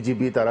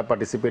বুদ্ধিজীবী তারা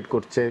পার্টিসিপেট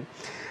করছে।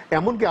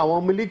 এমনকি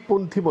আওয়ামী লীগ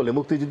পন্থী বলে,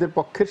 মুক্তিযুদ্ধের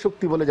পক্ষের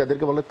শক্তি বলে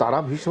যাদেরকে বলে, তারা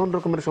ভীষণ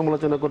রকমের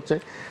সমালোচনা করছে।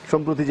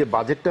 সম্প্রতি যে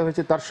বাজেটটা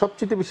হয়েছে তার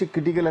সবচেয়ে বেশি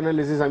ক্রিটিক্যাল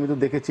অ্যানালিসিস আমি তো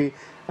দেখেছি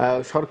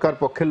সরকার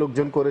পক্ষের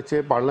লোকজন করেছে,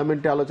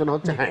 পার্লামেন্টে আলোচনা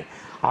হচ্ছে। হ্যাঁ,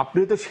 আপনি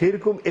তো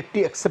সেরকম একটি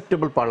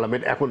অ্যাকসেপ্টেবল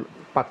পার্লামেন্ট এখন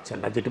পাচ্ছেন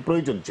না, যেটি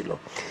প্রয়োজন ছিল।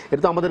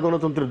 এটা তো আমাদের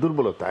গণতন্ত্রের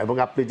দুর্বলতা। এবং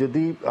আপনি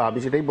যদি, আমি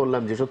সেটাই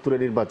বললাম যে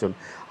 70-এর নির্বাচন,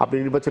 আপনি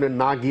নির্বাচনে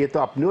না গিয়ে তো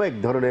আপনিও এক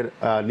ধরনের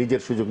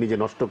নিজের সুযোগ নিজে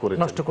নষ্ট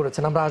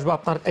করেছেন। আমরা আসবো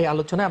আপনার এই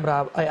আলোচনায়। আমরা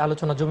এই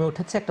আলোচনা জমে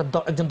উঠেছে,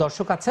 একজন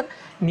দর্শক আছেন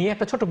নিয়ে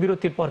একটা ছোট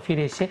বিরতির পর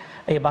ফিরে এসে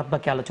এই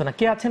বাদবাকি আলোচনা।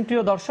 কে আছেন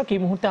প্রিয় দর্শক এই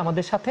মুহূর্তে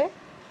আমাদের সাথে?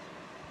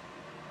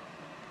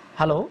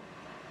 হ্যালো,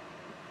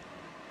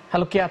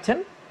 কে আছেন?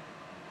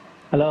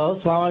 হ্যালো,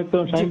 আসসালামু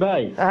আলাইকুম শাহিন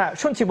ভাই। হ্যাঁ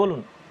শুনছি,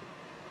 বলুন।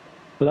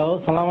 হ্যালো,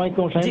 আসসালামু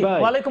আলাইকুম শাহিন ভাই।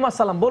 ওয়ালাইকুম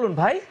আসসালাম, বলুন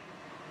ভাই।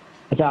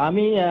 আচ্ছা,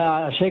 আমি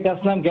শেখ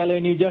আসলাম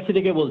গ্যালারি নিউ জার্সি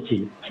থেকে বলছি,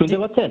 শুনতে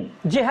পাচ্ছেন?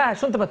 জি হ্যাঁ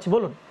শুনতে পাচ্ছি,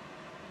 বলুন।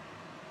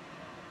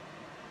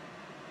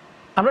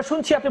 আমরা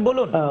শুনছি, আপনি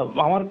বলুন।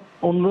 আমার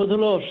অনুরোধ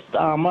হলো,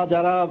 আমরা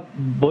যারা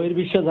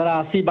বহির্বিশ্বে যারা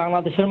আছি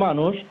বাংলাদেশের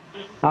মানুষ,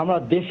 আমরা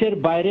দেশের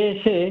বাইরে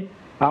এসে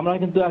আমরা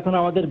কিন্তু এখন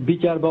আমাদের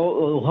বিচার বা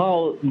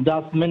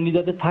জাজমেন্ট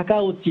নিজেদের থাকা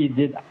উচিত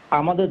যে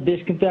আমাদের দেশ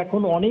কিন্তু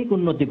এখন অনেক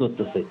উন্নতি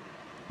করতেছে।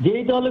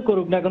 যেই দলে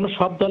করুক না কেন,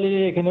 সব দলের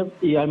এখানে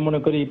আমি মনে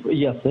করি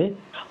আছে।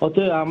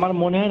 অতএব আমার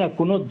মনে হয় না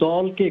কোনো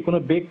দলকে, কোনো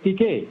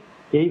ব্যক্তিকে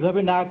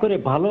এইভাবে না করে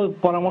ভালো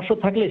পরামর্শ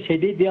থাকলে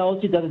সেটাই দেওয়া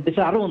উচিত, যাতে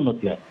দেশে আরো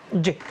উন্নতি হয়।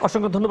 জি,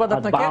 অসংখ্য ধন্যবাদ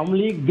আপনাকে। আওয়ামী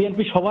লীগ,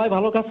 বিএনপি সবাই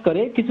ভালো কাজ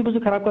করে, কিছু কিছু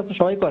খারাপ কাজ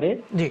সবাই করে।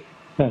 জি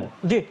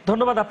জি,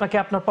 ধন্যবাদ আপনাকে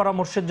আপনার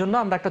পরামর্শের জন্য।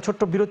 আমরা একটা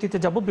ছোট্ট বিরতিতে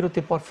যাব,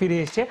 বিরতির পর ফিরে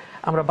এসে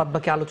আমরা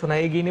বাদবাকি আলোচনা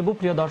এগিয়ে নেব।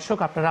 প্রিয় দর্শক,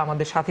 আপনারা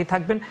আমাদের সাথে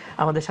থাকবেন।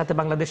 আমাদের সাথে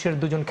বাংলাদেশের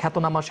দুজন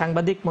খ্যাতনামা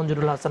সাংবাদিক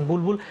মঞ্জুরুল হাসান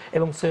বুলবুল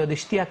এবং সৈয়দ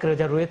ইশতিয়াক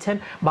রেজা রয়েছেন।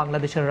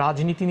 বাংলাদেশের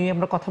রাজনীতি নিয়ে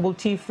আমরা কথা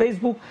বলছি,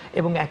 ফেসবুক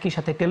এবং একই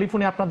সাথে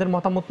টেলিফোনে আপনাদের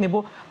মতামত নেব।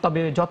 তবে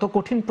যত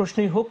কঠিন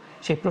প্রশ্নই হোক,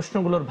 সেই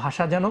প্রশ্নগুলোর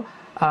ভাষা যেন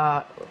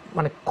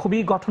খুবই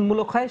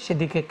গঠনমূলক হয়,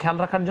 সেদিকে খেয়াল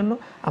রাখার জন্য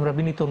আমরা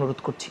বিনীত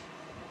অনুরোধ করছি।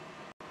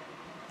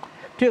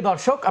 প্রিয়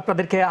দর্শক,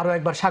 আপনাদেরকে আরো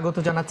একবার স্বাগত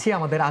জানাচ্ছি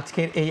আমাদের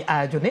আজকের এই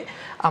আয়োজনে।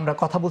 আমরা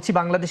কথা বলছি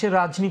বাংলাদেশের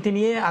রাজনীতি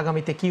নিয়ে,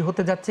 আগামীতে কি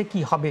হতে যাচ্ছে, কি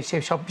হবে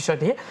সেই সব বিষয়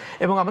নিয়ে।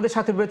 এবং আমাদের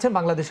সাথে রয়েছেন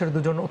বাংলাদেশের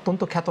দুজন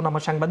অত্যন্ত খ্যাতনামা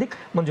সাংবাদিক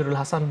মঞ্জুরুল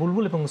হাসান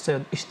বুলবুল এবং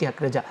সৈয়দ ইশতিয়াক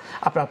রেজা।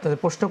 আপনারা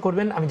আপনাদের প্রশ্ন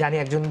করবেন, আমি জানি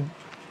একজন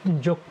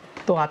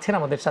যুক্ত আছেন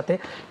আমাদের সাথে।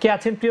 কে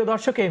আছেন প্রিয়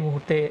দর্শক এই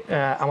মুহূর্তে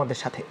আমাদের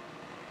সাথে?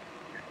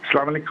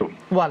 আসসালামু আলাইকুম।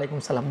 ওয়ালাইকুম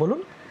সালাম,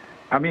 বলুন।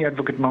 আমি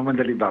অ্যাডভোকেট মোহাম্মদ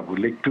আলী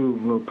বাবুল, একটু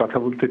কথা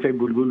বলতে চাই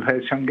বুলবুল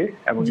ভাইয়ের সঙ্গে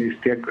এবং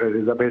ইশতিয়াক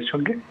রেজা ভাইয়ের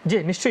সঙ্গে। জি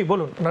নিশ্চয়ই,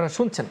 বলুন, আপনারা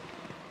শুনছেন।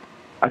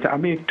 আচ্ছা,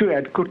 আমি একটু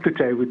অ্যাড করতে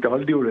চাই উইথ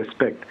অল ডিউ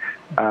রেসপেক্ট,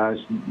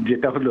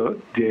 যেটা হলো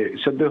যে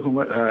সদ্য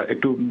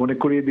একটু মনে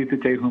করিয়ে দিতে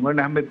চাই, হুমায়ুন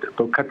আহমেদ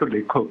প্রখ্যাত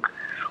লেখক,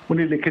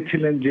 উনি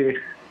লিখেছিলেন যে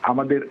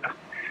আমাদের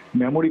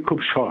মেমোরি খুব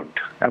শর্ট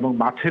এবং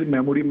মাছের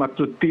মেমোরি মাত্র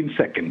 3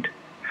 সেকেন্ড।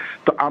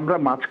 তো আমরা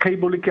মাছ খাই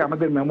বলে কি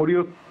আমাদের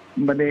মেমোরিও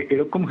মানে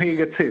এরকম হয়ে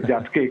গেছে যে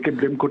আজকে একে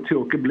ব্লেম করছি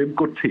ওকে ব্লেম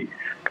করছি?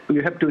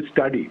 You have to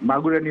study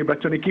Magura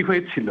নির্বাচনে কি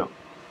হয়েছিল।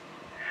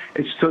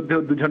 এই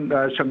শ্রদ্ধেয় দুজন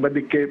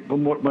সাংবাদিককে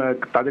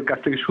তাদের কাছ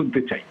থেকে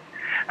শুনতে চাই,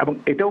 এবং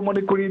এটাও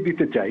মনে করিয়ে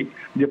দিতে চাই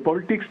যে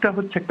পলিটিক্সটা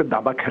হচ্ছে একটা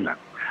দাবা খেলা।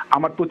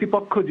 আমার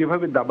প্রতিপক্ষ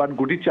যেভাবে দাবার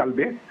গুটি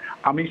চালবে,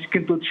 আমি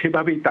কিন্তু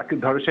সেভাবেই তাকে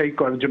ধরাশায়ী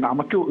করার জন্য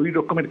আমাকে ওই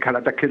রকমের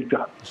খেলাটা খেলতে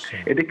হবে।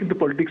 এটা কিন্তু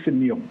পলিটিক্সের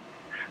নিয়ম।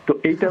 তো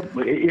এইটা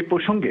এই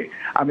প্রসঙ্গে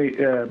আমি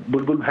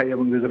বুলবুল ভাই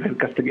এবং রেজা ভাইয়ের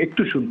কাছ থেকে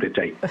একটু শুনতে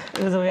চাই।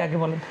 রেজা ভাই আগে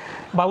বলেন।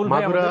 বাবুল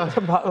ভাই,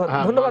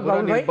 ধন্যবাদ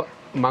বাবুল ভাই।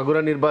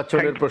 মাগুরা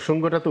নির্বাচনের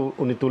প্রসঙ্গটা তো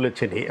উনি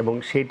তুলেছেনই, এবং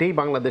সেটাই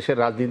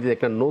বাংলাদেশের রাজনীতিতে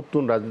একটা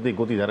নতুন রাজনৈতিক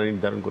গতিধারা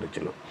নির্ধারণ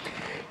করেছিল।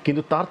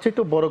 কিন্তু তার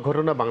চেয়ে বড়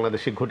ঘটনা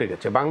বাংলাদেশে ঘটে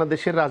গেছে।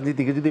 বাংলাদেশের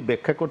রাজনীতিকে যদি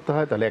ব্যাখ্যা করতে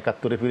হয় তাহলে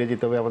 ৭১-এ ফিরে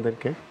যেতে হবে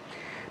আমাদেরকে,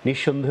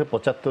 নিঃসন্দেহে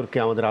 ৭৫-কে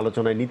আমাদের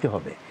আলোচনায় নিতে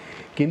হবে।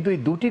 কিন্তু এই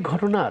দুটি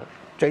ঘটনার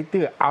চাইতে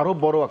আরও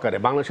বড় আকারে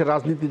বাংলাদেশের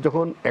রাজনীতি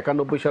যখন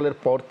 ৯১ সালের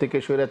পর থেকে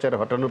স্বৈরাচার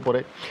হটানোর পরে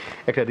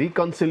একটা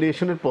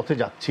রিকনসিলিয়েশনের পথে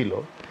যাচ্ছিল,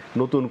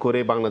 নতুন করে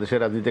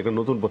বাংলাদেশের রাজনীতি একটা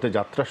নতুন পথে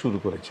যাত্রা শুরু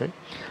করেছে।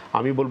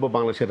 আমি বলবো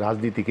বাংলাদেশের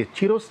রাজনীতিকে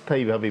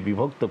চিরস্থায়ীভাবে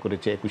বিভক্ত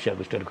করেছে ২১শে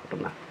আগস্টের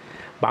ঘটনা।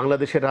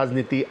 বাংলাদেশের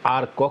রাজনীতি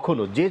আর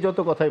কখনো, যে যত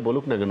কথাই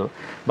বলুক না কেন,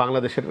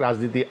 বাংলাদেশের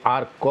রাজনীতি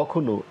আর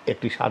কখনো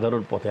একটি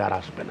সাধারণ পথে আর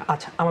আসবে না।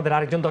 আচ্ছা, আমাদের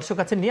আরেকজন দর্শক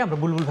আছেন, নিয়ে আমরা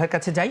বুলবুল ভাইয়ের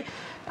কাছে যাই।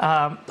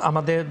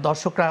 আমাদের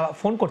দর্শকরা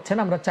ফোন করছেন,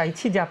 আমরা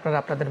চাইছি যে আপনারা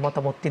আপনাদের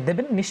মতামতটি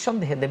দেবেন,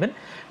 নিঃসন্দেহে দেবেন।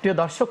 প্রিয়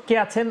দর্শক, কে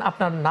আছেন?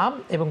 আপনার নাম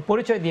এবং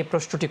পরিচয় দিয়ে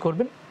প্রশ্নটি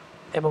করবেন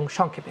এবং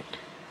সংক্ষেপে।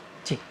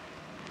 জি,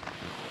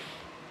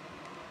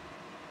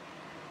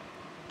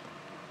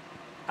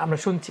 আমরা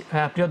শুনছি।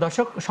 প্রিয়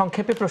দর্শক,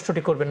 সংক্ষেপে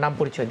প্রশ্নটি করবেন নাম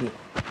পরিচয় দিয়ে।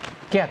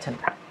 কে আছেন?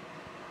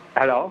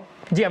 হ্যালো,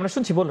 জি আমরা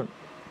শুনছি, বলুন।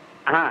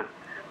 হ্যাঁ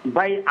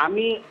ভাই,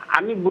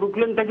 আমি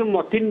ব্রুকলিন থেকে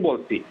মতিন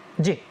বলছি।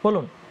 জি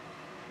বলুন।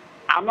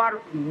 আমার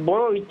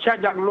বড় ইচ্ছা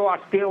জাগলো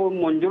আজকে ওই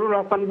মঞ্জুরুল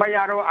হাসান ভাই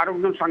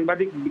আরেকজন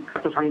সাংবাদিক,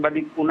 বিখ্যাত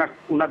সাংবাদিক,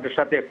 ওনাদের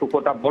সাথে একটু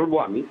কথা বলবো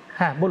আমি।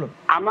 হ্যাঁ বলুন।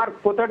 আমার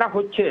কথাটা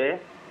হচ্ছে,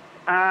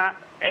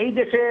 এই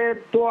দেশে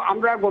তো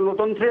আমরা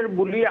গণতন্ত্রের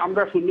বলি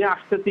আমরা শুনে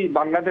আসতেছি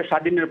বাংলাদেশ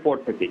স্বাধীনের পর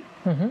থেকে,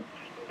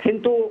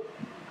 কিন্তু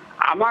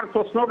আমার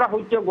প্রশ্নটা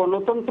হচ্ছে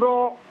গণতন্ত্র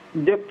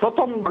যে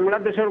প্রথম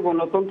বাংলাদেশের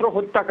গণতন্ত্র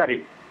হত্যাকারী,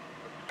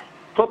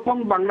 প্রথম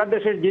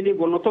বাংলাদেশের যিনি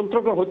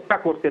গণতন্ত্রকে হত্যা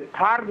করতে,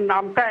 তার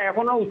নামটা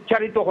এখনো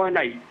উচ্চারিত হয়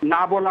নাই,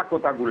 না বলা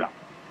কথাগুলা।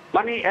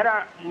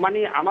 মানে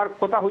আমার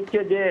কথা হচ্ছে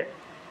যে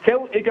কেউ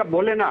এটা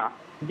বলে না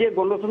যে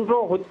গণতন্ত্র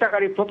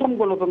হত্যাকারী, প্রথম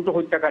গণতন্ত্র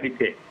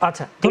হত্যাকারীকে।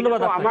 আচ্ছা, ধন্যবাদ।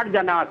 আমার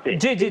জানা আছে।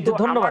 জি জি,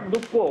 ধন্যবাদ।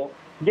 দুঃখ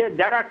যে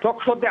যারা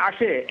টকশোতে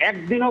আসে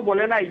একদিনও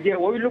বলে নাই যে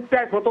ওই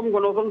লোকটাই প্রথম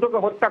গণতন্ত্রকে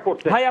হত্যা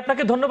করছে। ভাই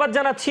আপনাকে ধন্যবাদ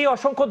জানাচ্ছি,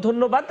 অসংখ্য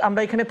ধন্যবাদ।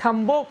 আমরা এখানে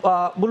থামবো।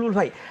 বুলবুল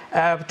ভাই,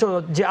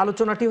 যে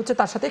আলোচনাটি হচ্ছে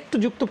তার সাথে একটু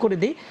যুক্ত করে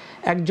দিই।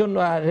 একজন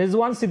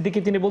রেজওয়ান সিদ্দিকী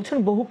তিনি বলছেন,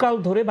 বহুকাল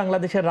ধরে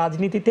বাংলাদেশের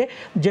রাজনীতিতে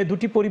যে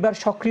দুটি পরিবার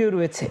সক্রিয়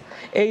রয়েছে,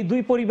 এই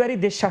দুই পরিবারই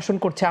দেশ শাসন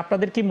করছে।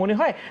 আপনাদের কি মনে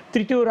হয়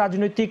তৃতীয়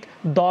রাজনৈতিক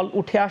দল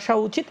উঠে আসা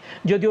উচিত?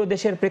 যদিও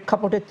দেশের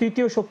প্রেক্ষাপটে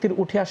তৃতীয় শক্তির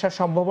উঠে আসার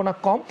সম্ভাবনা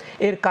কম,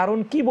 এর কারণ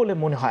কি বলে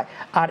মনে হয়?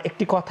 আর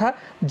একটি কথা,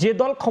 যে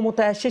দল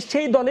ক্ষমতায় আসে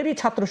সেই দলেরই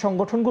ছাত্র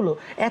সংগঠনগুলো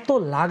এত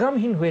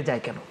লাগামহীন হয়ে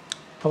যায় কেন?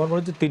 আমার মনে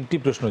হচ্ছে তিনটি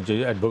প্রশ্ন যে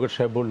অ্যাডভোকেট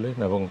সাহেব বললেন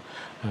এবং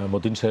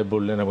মতিন সাহেব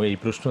বললেন, এবং এই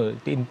প্রশ্ন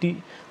তিনটি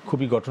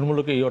খুবই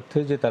গঠনমূলক এই অর্থে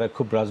যে তারা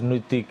খুব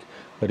রাজনৈতিক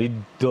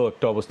হৃদ্য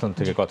একটা অবস্থান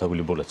থেকে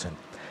কথাগুলি বলেছেন।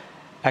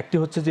 একটি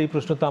হচ্ছে যে এই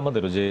প্রশ্ন তো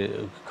আমাদেরও, যে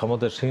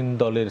ক্ষমতাসীন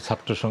দলের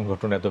ছাত্র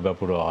সংগঠন এত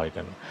ব্যাপরোয়া হয়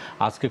কেন?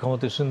 আজকে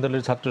ক্ষমতাসীন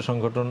দলের ছাত্র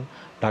সংগঠন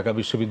ঢাকা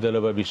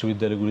বিশ্ববিদ্যালয় বা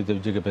বিশ্ববিদ্যালয়গুলিতে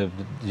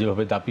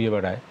যেভাবে দাপিয়ে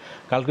বেড়ায়,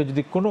 কালকে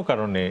যদি কোনো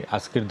কারণে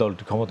আজকের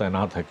দলটি ক্ষমতায়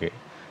না থাকে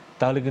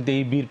তাহলে কিন্তু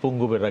এই বীর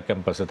পঙ্গুবেরা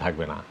ক্যাম্পাসে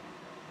থাকবে না।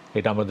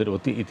 এটা আমাদের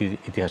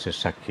ইতিহাসের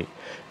সাক্ষী।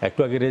 একটু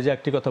আগে রেজা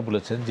একটি কথা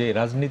বলেছেন যে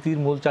রাজনীতির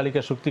মূল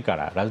চালিকা শক্তি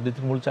কারা?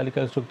 রাজনীতির মূল চালিকা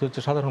শক্তি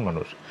হচ্ছে সাধারণ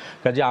মানুষ।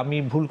 কাজে আমি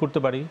ভুল করতে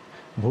পারি,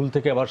 ভুল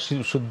থেকে আবার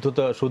শুদ্ধ।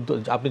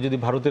 আপনি যদি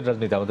ভারতের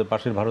রাজনীতি, আমাদের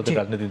পাশের ভারতের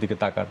রাজনীতির দিকে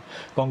তাকান,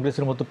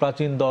 কংগ্রেসের মতো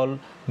প্রাচীন দল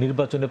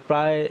নির্বাচনে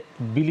প্রায়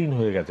বিলীন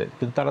হয়ে গেছে,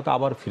 কিন্তু তারা তো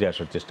আবার ফিরে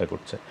আসার চেষ্টা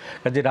করছে।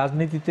 কাজে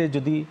রাজনীতিতে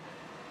যদি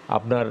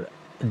আপনার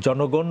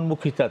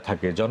জনগণমুখিতা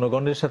থাকে,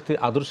 জনগণের সাথে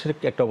আদর্শের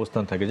একটা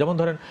অবস্থান থাকে, যেমন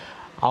ধরেন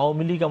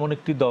আওয়ামী লীগ এমন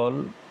একটি দল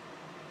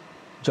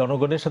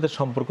জনগণের সাথে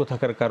সম্পর্ক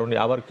থাকার কারণে,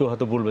 আবার কেউ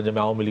হয়তো বলবেন যে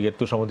আমি আওয়ামী লীগের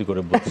তুষামতি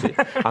করে বলছি,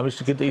 আমি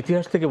কিন্তু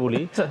ইতিহাস থেকে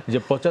বলি যে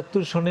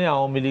 ৭৫ সনে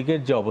আওয়ামী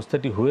লীগের যে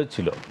অবস্থাটি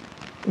হয়েছিল,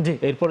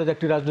 এরপরে যে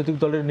একটি রাজনৈতিক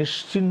দলের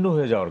নিশ্চিহ্ন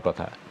হয়ে যাওয়ার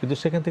কথা, কিন্তু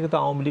সেখান থেকে তো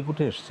আওয়ামী লীগ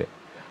উঠে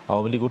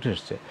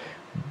এসছে।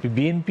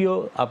 বিএনপিও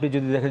আপনি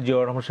যদি দেখেন,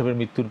 জিয়াউর রহমান সাহেবের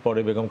মৃত্যুর পরে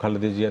বেগম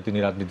খালেদা জিয়া তিনি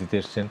রাজনীতিতে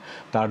এসেছেন,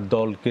 তার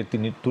দলকে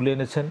তিনি তুলে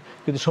এনেছেন,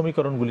 কিন্তু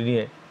সমীকরণগুলি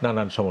নিয়ে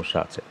নানান সমস্যা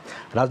আছে।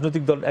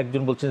 রাজনৈতিক দল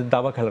একজন বলছেন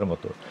দাবা খেলার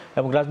মতো,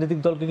 এবং রাজনৈতিক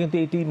দলকে কিন্তু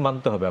এটি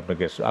মানতে হবে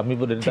আপনাকে। আমি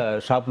বলি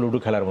সাপ লুডো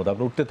খেলার মতো,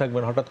 আপনি উঠতে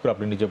থাকবেন, হঠাৎ করে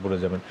আপনি নিচে পড়ে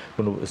যাবেন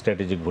কোনো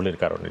স্ট্র্যাটেজিক ভুলের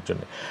কারণের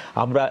জন্য।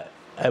 আমরা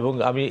এবং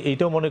আমি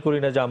এইটাও মনে করি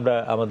না যে আমরা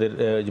আমাদের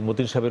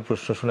মতিন সাহেবের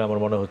প্রশ্ন শুনে আমার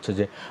মনে হচ্ছে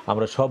যে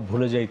আমরা সব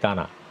ভুলে যাই, তা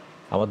না,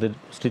 আমাদের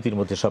স্মৃতির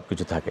মধ্যে সব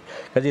কিছু থাকে।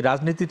 কাজে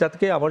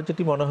রাজনীতিটাকে আমার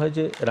যেটি মনে হয়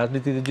যে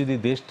রাজনীতিতে যদি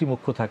দেশটি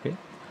মুখ্য থাকে,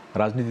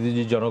 রাজনীতিতে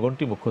যদি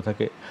জনগণটি মুখ্য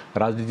থাকে,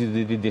 রাজনীতিতে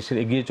যদি দেশের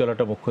এগিয়ে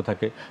চলাটা মুখ্য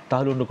থাকে,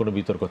 তাহলে অন্য কোনো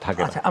বিতর্ক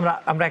থাকে না। আচ্ছা,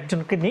 আমরা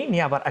একজনকে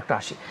নিয়ে আবার একটা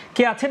আসি।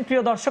 কে আছেন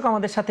প্রিয় দর্শক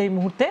আমাদের সাথে এই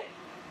মুহূর্তে?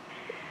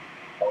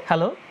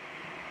 হ্যালো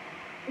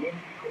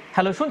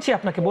হ্যালো, শুনছি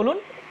আপনাকে, বলুন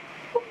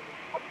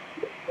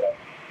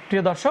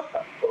প্রিয় দর্শক।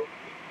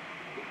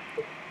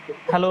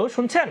 হ্যালো,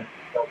 শুনছেন?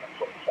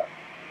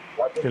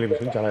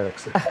 টেলিভিশন চালায়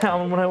রাখছে,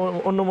 আমার মনে হয়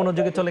অন্য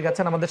মনোযোগে চলে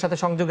গেছেন। আমাদের সাথে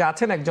সংযোগে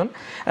আছেন একজন।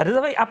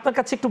 রেজা ভাই, আপনার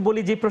কাছে একটু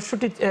বলি, যে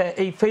প্রশ্নটি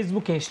এই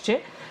ফেসবুকে এসছে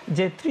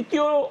যে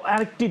তৃতীয়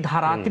আরেকটি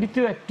ধারা,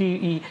 তৃতীয় একটি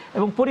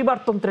এবং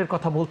পরিবারতন্ত্রের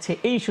কথা বলছে,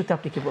 এই ইস্যুতে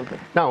আপনি কি বলবেন?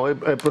 না, ওই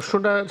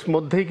প্রশ্নটার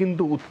মধ্যেই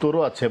কিন্তু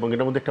উত্তরও আছে এবং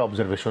এটার মধ্যে একটা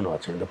অবজারভেশনও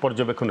আছে,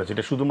 পর্যবেক্ষণ আছে।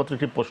 এটা শুধুমাত্র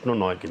একটি প্রশ্ন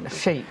নয়, কিন্তু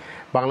সেই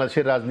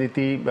বাংলাদেশের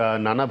রাজনীতি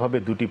নানাভাবে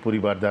দুটি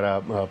পরিবার দ্বারা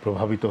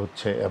প্রভাবিত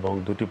হচ্ছে এবং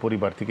দুটি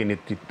পরিবার থেকে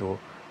নেতৃত্ব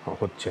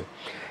হচ্ছে।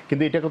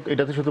 কিন্তু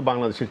এটাতে শুধু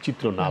বাংলাদেশের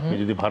চিত্র না, আপনি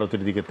যদি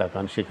ভারতের দিকে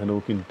তাকান, সেখানেও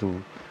কিন্তু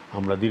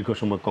আমরা দীর্ঘ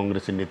সময়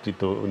কংগ্রেসের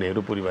নেতৃত্ব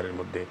নেহরু পরিবারের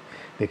মধ্যে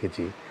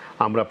দেখেছি।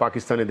 আমরা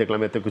পাকিস্তানে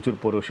দেখলাম এত কিছুর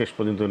পরও শেষ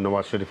পর্যন্ত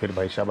নওয়াজ শরীফের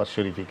ভাই শাহবাজ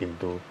শরীফই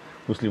কিন্তু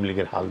মুসলিম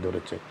লীগের হাল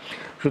ধরেছে।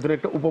 সুতরাং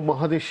একটা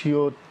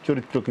উপমহাদেশীয়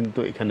চরিত্র কিন্তু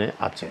এখানে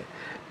আছে।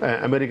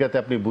 আমেরিকাতে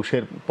আপনি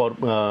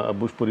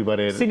বুশ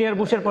পরিবারের সিনিয়র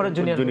বুশের পরে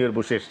জুনিয়র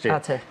বুশ এসছে,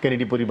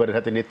 কেনেডি পরিবারের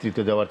হাতে নেতৃত্ব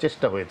দেওয়ার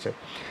চেষ্টা হয়েছে।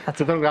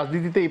 সুতরাং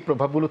রাজনীতিতে এই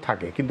প্রভাবগুলো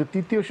থাকে। কিন্তু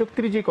তৃতীয়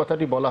শক্তির যে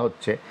কথাটি বলা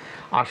হচ্ছে,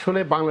 আসলে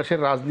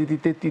বাংলাদেশের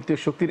রাজনীতিতে তৃতীয়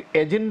শক্তির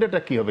এজেন্ডাটা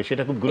কি হবে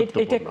সেটা খুব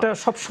গুরুত্বপূর্ণ। এটা একটা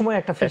সব সময়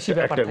একটা ফেসি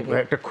ব্যাপার থাকে,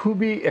 একটা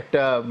খুবই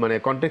একটা মানে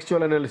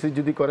কনটেক্সচুয়াল অ্যানালিসিস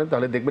যদি করেন,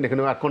 তাহলে দেখবেন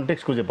এখানে আর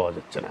কনটেক্সট খুঁজে পাওয়া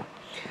যাচ্ছে না।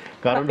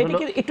 কারণ হলো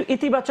একটু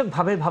ইতিবাচক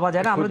ভাবে ভাবা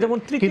যায় না। আমরা যেমন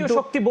তৃতীয়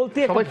শক্তি বলতে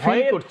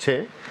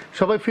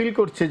সবাই ফিল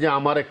করছে যে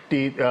আমার একটি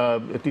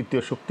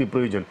তৃতীয় শক্তি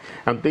প্রয়োজন।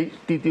 এই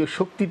তৃতীয়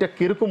শক্তিটা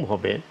কিরকম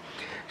হবে,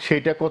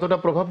 সেটা কতটা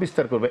প্রভাব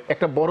বিস্তার করবে।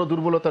 একটা বড়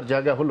দুর্বলতার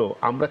জায়গা হলো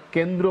আমরা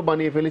কেন্দ্র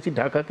বানিয়ে ফেলেছি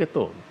ঢাকাকে।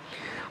 তো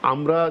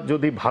আমরা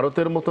যদি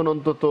ভারতের মতন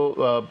অন্তত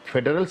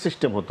ফেডারেল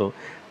সিস্টেম হতো,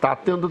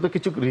 তাতে অন্তত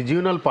কিছু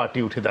রিজিওনাল পার্টি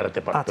উঠে দাঁড়াতে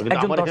পারতো।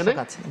 কিন্তু আমার এখানে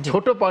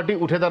ছোট পার্টি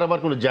উঠে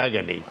দাঁড়াবার কোনো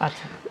জায়গা নেই।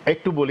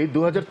 একটু বলি,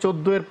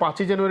 2014 এর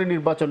 5 জানুয়ারি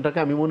নির্বাচনটাকে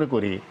আমি মনে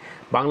করি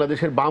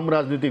বাংলাদেশের বাম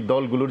রাজনৈতিক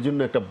দলগুলোর জন্য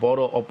একটা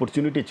বড়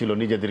অপরচুনিটি ছিল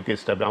নিজেদেরকে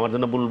এস্টাবলিশ। আমার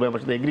জন্য বলবে,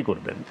 আমার সাথে এগ্রি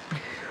করবেন,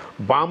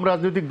 বাম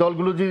রাজনৈতিক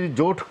দলগুলো যদি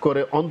জোট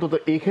করে অন্তত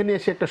এখানে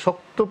এসে একটা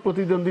শক্ত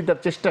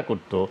প্রতিদ্বন্দ্বিতার চেষ্টা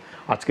করতো,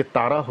 আজকে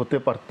তারা হতে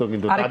পারতো,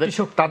 কিন্তু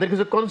তাদের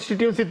কিছু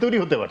কনস্টিটিউয়েন্সি তৈরি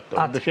হতে পারতো,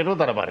 সেটাও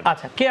তারা পারে।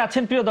 আচ্ছা, কে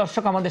আছেন প্রিয়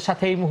দর্শক আমাদের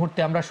সাথে এই মুহূর্তে?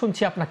 আমরা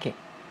শুনছি আপনাকে।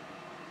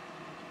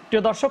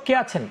 প্রিয় দর্শক, কে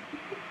আছেন?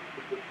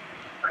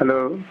 হ্যালো।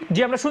 জি,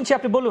 আমরা শুনছি,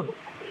 আপনি বলুন।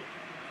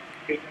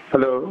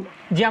 হ্যালো।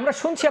 জি, আমরা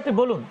শুনছি, আপনি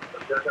বলুন।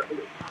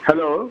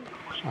 হ্যালো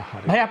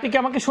ভাই, আপনি কি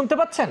আমাকে শুনতে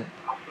পাচ্ছেন?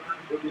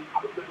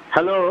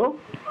 হ্যালো।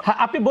 হ্যাঁ,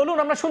 আপনি বলুন,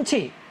 আমরা শুনছি।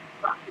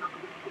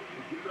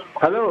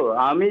 হ্যালো,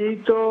 আমি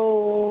তো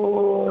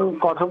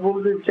কথা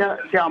বলতে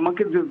চাচ্ছি,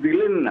 আমাকে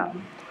দিলেন না।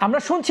 আমরা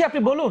শুনছি, আপনি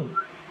বলুন।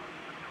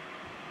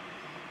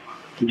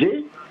 জি,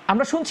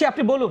 আমরা শুনছি,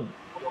 আপনি বলুন।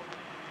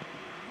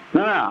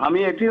 না, আমি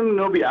এটিএম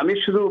নবী, আমি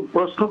শুধু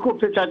প্রশ্ন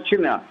করতে চাচ্ছি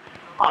না।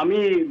 আমি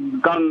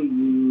কারণ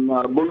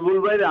বুলবুল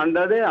ভাইয়ের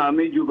আন্ডারে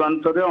আমি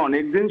যুগান্তরে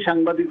অনেকদিন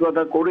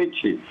সাংবাদিকতা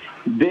করেছি,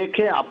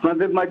 দেখে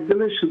আপনাদের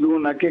মাধ্যমে শুধু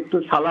ওনাকে একটু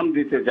সালাম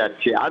দিতে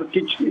যাচ্ছি, আর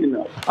কিছুই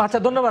না। আচ্ছা,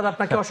 ধন্যবাদ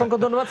আপনাকে, অসংখ্য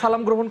ধন্যবাদ।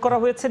 সালাম গ্রহণ করা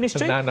হয়েছে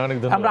নিশ্চয়ই।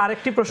 আমরা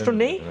আরেকটি প্রশ্ন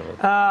নেই।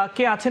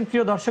 কে আছেন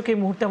প্রিয় দর্শক এই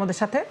মুহূর্তে আমাদের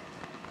সাথে?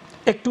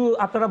 একটু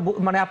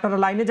আপনারা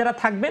লাইনে যারা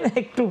থাকবেন,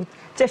 একটু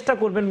চেষ্টা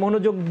করবেন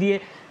মনোযোগ দিয়ে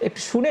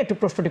একটু শুনে একটু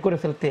প্রশ্নটি করে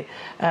ফেলতে।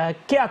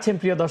 কে আছেন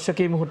প্রিয় দর্শক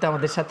এই মুহূর্তে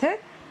আমাদের সাথে?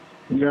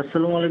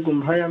 আসসালামু আলাইকুম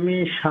ভাই, আমি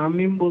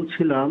শামীম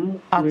বলছিলাম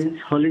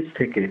হলিস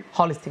থেকে।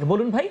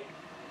 বলুন ভাই।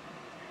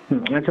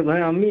 আচ্ছা ভাই,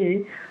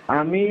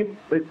 আমি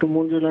একটু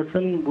মঞ্জুর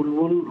হাসান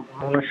বুলবুল,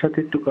 ওনার সাথে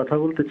একটু কথা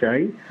বলতে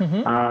চাই।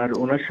 আর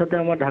ওনার সাথে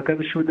আমার ঢাকা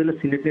বিশ্ববিদ্যালয়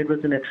সিলেট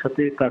নির্বাচন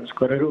একসাথে কাজ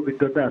করার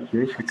অভিজ্ঞতা আছে,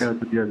 সেটা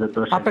হয়তো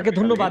 2010। আপনাকে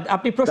ধন্যবাদ,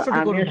 আপনি প্রশ্নটি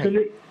করুন।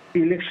 আসলে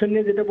ইলেকশন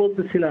নিয়ে যেটা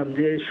বলতেছিলাম,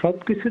 যে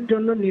সবকিছুর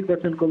জন্য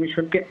নির্বাচন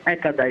কমিশনকে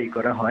একা দায়ী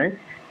করা হয়,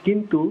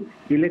 কিন্তু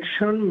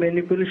ইলেকশন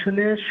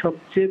ম্যানিপুলেশনে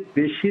সবচেয়ে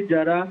বেশি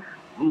যারা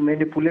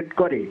ম্যানিপুলেট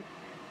করে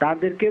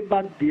তাদেরকে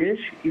বাদ দিয়ে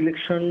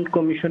ইলেকশন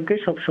কমিশনকে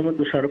সবসময়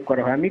দোষারোপ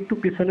করা হয়। আমি একটু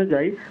পিছনে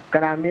যাই,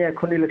 কারণ আমি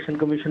এখন ইলেকশন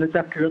কমিশনের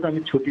চাকরিরত,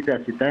 আমি ছুটিতে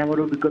আছি, তাই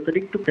আমার অভিজ্ঞতাটা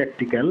একটু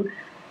প্র্যাকটিক্যাল।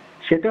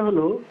 সেটা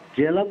হলো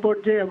জেলা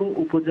পর্যায়ে এবং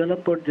উপজেলা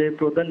পর্যায়ে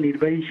প্রধান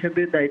নির্বাহী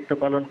হিসেবে দায়িত্ব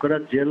পালন করা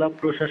জেলা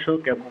প্রশাসক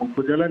এবং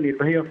উপজেলা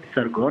নির্বাহী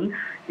অফিসারগণ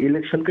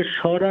ইলেকশনকে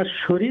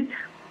সরাসরি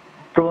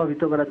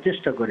প্রভাবিত করার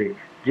চেষ্টা করে।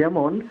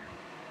 যেমন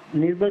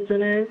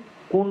নির্বাচনে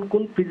কোন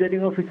কোন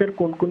প্রিজাইডিং অফিসার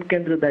কোন কোন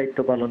কেন্দ্রে দায়িত্ব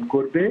পালন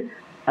করবে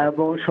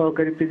এবং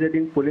সহকারী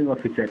প্রিজাইডিং পোলিং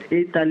অফিসার,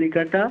 এই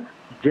তালিকাটা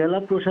জেলা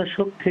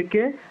প্রশাসক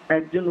থেকে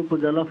একজন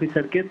উপজেলা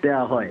অফিসারকে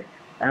দেয়া হয়,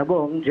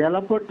 এবং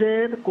জেলা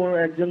পর্যায়ের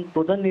একজন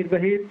প্রধান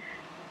নির্বাহীর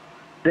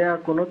দেয়া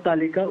কোনো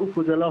তালিকা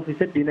উপজেলা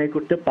অফিসার ডিনাই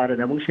করতে পারেন,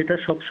 এবং সেটা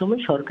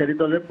সবসময় সরকারি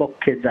দলের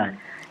পক্ষে যায়।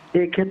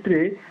 এক্ষেত্রে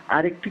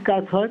আরেকটি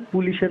কাজ হয়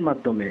পুলিশের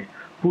মাধ্যমে।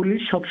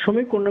 পুলিশ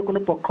সবসময় কোনো না কোনো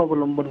পক্ষ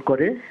অবলম্বন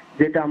করে,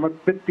 যেটা আমার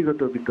ব্যক্তিগত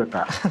অভিজ্ঞতা।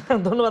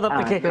 ধন্যবাদ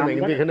আপনাকে।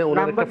 এখানে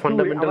ওনার একটা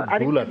ফান্ডামেন্টাল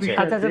ভুল আছে।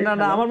 আচ্ছা আচ্ছা, না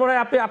না, আমার মনে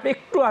হয় আপনি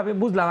একটু আমি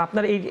বুঝলাম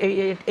আপনার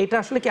এটা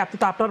আসলে কি, আপনি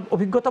তো আপনার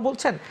অভিজ্ঞতা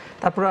বলছেন,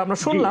 তারপরে আমরা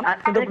শুনলাম।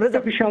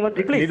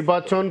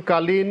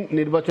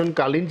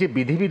 নির্বাচনকালীন যে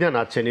বিধিবিধান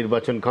আছে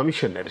নির্বাচন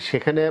কমিশনের,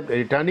 সেখানে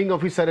রিটার্নিং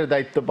অফিসারের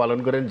দায়িত্ব পালন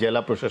করেন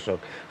জেলা প্রশাসক।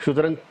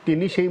 সুতরাং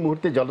তিনি সেই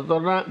মুহূর্তে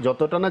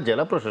যতটা না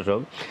জেলা প্রশাসক,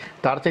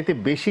 তার চাইতে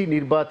বেশি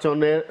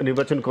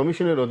নির্বাচন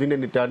কমিশনের অধীনে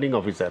রিটার্নিং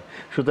অফিসার।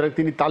 সুতরাং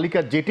তিনি তালিকা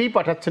যেটাই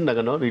পাঠাচ্ছেন না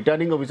কেন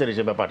রিটার্নিং অফিসার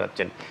হিসেবে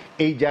পাঠাচ্ছেন।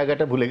 এই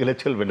জায়গাটা ভুলে গেলে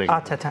চলবে না।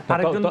 আচ্ছা আচ্ছা,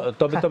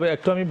 তবে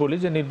একটু আমি বলি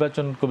যে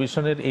নির্বাচন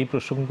কমিশনের এই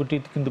প্রসঙ্গটি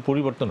কিন্তু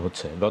পরিবর্তন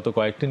হচ্ছে। গত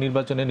কয়েকটি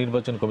নির্বাচনে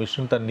নির্বাচন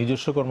কমিশন তার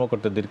নিজস্ব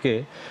কর্মকর্তাদেরকে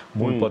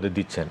মূল পদে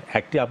দিচ্ছেন।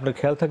 একটি আপনার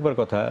খেয়াল থাকবার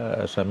কথা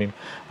শামীম,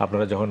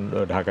 আপনারা যখন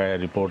ঢাকায়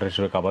রিপোর্টার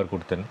হিসেবে কভার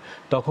করতেন,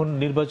 তখন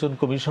নির্বাচন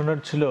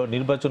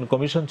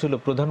কমিশন ছিল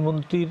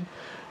প্রধানমন্ত্রীর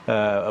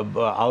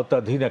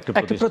আওতাধীন একটা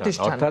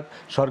প্রতিষ্ঠান, অর্থাৎ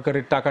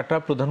সরকারের টাকাটা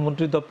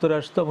প্রধানমন্ত্রী দপ্তরে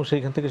আসতো এবং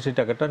সেইখান থেকে সেই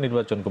টাকাটা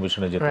নির্বাচন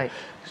কমিশনে যেত।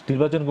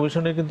 নির্বাচন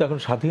কমিশনের কিন্তু এখন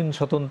স্বাধীন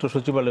স্বতন্ত্র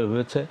সচিবালয়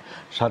হয়েছে,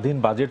 স্বাধীন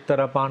বাজেট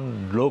তারা পান,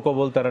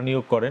 লোকবল তারা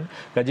নিয়োগ করেন।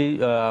 কাজেই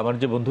আমার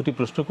যে বন্ধুটি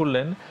প্রশ্ন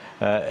করলেন,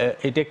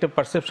 এটা একটা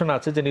পারসেপশন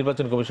আছে যে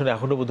নির্বাচন কমিশন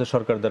এখনো বোধহয়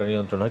সরকার দ্বারা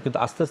নিয়ন্ত্রণ হয়, কিন্তু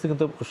আস্তে আস্তে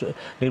কিন্তু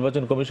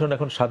নির্বাচন কমিশন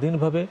এখন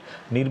স্বাধীনভাবে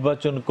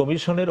নির্বাচন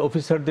কমিশনের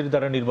অফিসারদের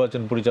দ্বারা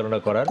নির্বাচন পরিচালনা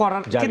করার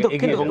জায়গা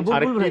এগিয়ে।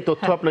 আরেকটি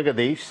তথ্য আপনাকে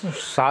দেই,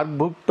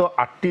 সার্কভুক্ত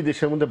 8টি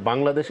দেশের মধ্যে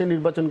বাংলাদেশের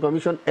নির্বাচন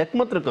কমিশন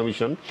একমাত্র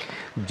কমিশন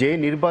যে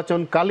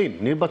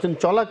নির্বাচন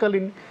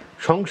চলাকালীন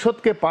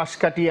সংসদকে পাশ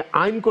কাটিয়ে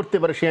আইন করতে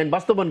পারে, সেই আইন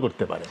বাস্তবায়ন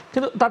করতে পারে।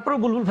 কিন্তু তারপরে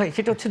বুলবুল ভাই,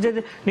 সেটা হচ্ছে যে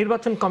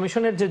নির্বাচন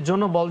কমিশনের যে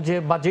জনবল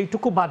বা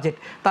যেইটুকু বাজেট,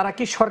 তারা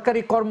কি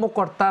সরকারি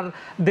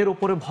কর্মকর্তাদের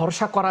উপরে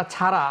ভরসা করা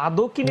ছাড়া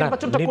আদৌ কি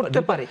নির্বাচনটা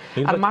করতে পারে?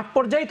 আর মাঠ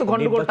পর্যায়ে তো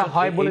গন্ডগোলটা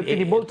হয় বলে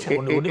তিনি বলছেন।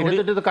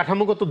 এটা তো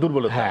কাঠামোগত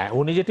দুর্বলতা। হ্যাঁ,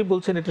 উনি যেটি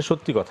বলছেন এটা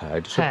সত্যি কথা,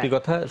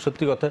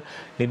 সত্যি কথা।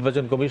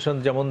 নির্বাচন কমিশন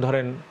যেমন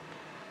ধরেন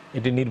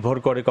এটি নির্ভর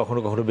করে কখনো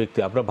কখনো ব্যক্তি।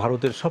 আপনার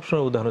ভারতের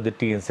সবসময় উদাহরণ দিয়ে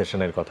TN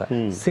সেশনের কথা,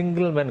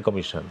 সিঙ্গেল ম্যান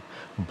কমিশন।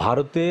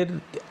 ভারতের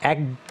এক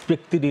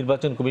ব্যক্তি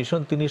নির্বাচন কমিশন,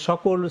 তিনি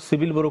সকল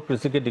সিভিল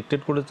ব্যুরোক্রেসিকে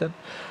ডিকটেট করেছেন,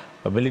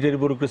 মিলিটারি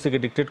ব্যুরোক্রেসিকে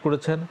ডিকটেট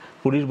করেছেন,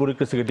 পুলিশ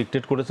ব্যুরোক্রেসিকে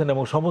ডিকটেট করেছেন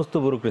এবং সমস্ত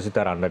ব্যুরোক্রেসি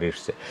তার আন্ডারে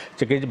এসছে।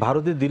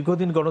 ভারতের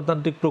দীর্ঘদিন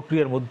গণতান্ত্রিক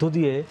প্রক্রিয়ার মধ্য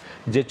দিয়ে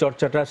যে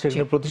চর্চাটা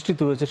সেখানে প্রতিষ্ঠিত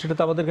হয়েছে, সেটা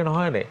তো আমাদের এখানে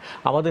হয় না।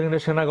 আমাদের এখানে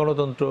সেনা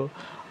গণতন্ত্র,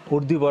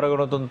 উর্দি বরা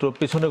গণতন্ত্র,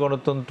 পেছনে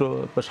গণতন্ত্র,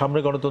 সামনে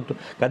গণতন্ত্র।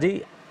 কাজেই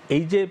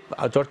এই যে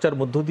চর্চার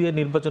মধ্য দিয়ে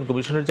নির্বাচন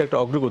কমিশনের যে একটা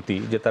অগ্রগতি,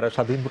 যে তারা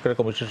স্বাধীন প্রক্রিয়া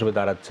কমিশন হিসেবে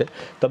দাঁড়াচ্ছে,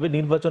 তবে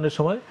নির্বাচনের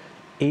সময়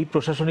এই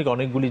প্রশাসনিক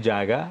অনেকগুলি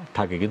জায়গা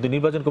থাকে। কিন্তু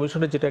নির্বাচন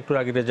কমিশনের যেটা একটু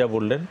আগে যা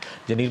বললেন,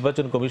 যে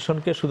নির্বাচন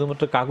কমিশনকে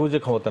শুধুমাত্র কাগজে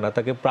ক্ষমতা না,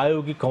 তাকে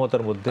প্রায়োগিক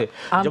ক্ষমতার মধ্যে,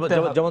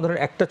 যেমন ধরেন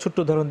একটা ছোট্ট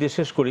উদাহরণ দিয়ে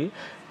শেষ করি,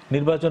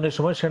 নির্বাচনের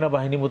সময়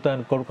সেনাবাহিনী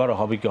মোতায়েন করা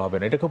হবে কি হবে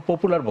না, এটা খুব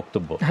পপুলার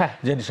বক্তব্য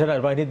যে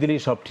সেনাবাহিনী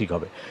দিলেই সব ঠিক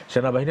হবে।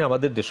 সেনাবাহিনী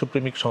আমাদের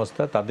দেশপ্রেমিক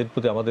সংস্থা, তাদের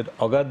প্রতি আমাদের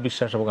অগাধ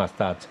বিশ্বাস এবং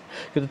আস্থা আছে,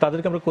 কিন্তু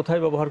তাদেরকে আমরা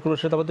কোথায় ব্যবহার করবো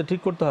সেটা আমাদের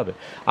ঠিক করতে হবে।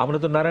 আমরা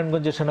তো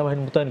নারায়ণগঞ্জে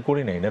সেনাবাহিনী মোতায়েন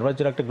করি নাই,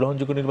 নির্বাচন একটা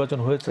গ্রহণযোগ্য নির্বাচন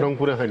হয়েছে,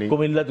 রংপুরে হয়নি,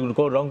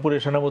 রংপুরে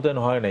সেনা মোতায়েন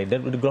হয় নাই,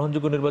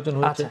 গ্রহণযোগ্য নির্বাচন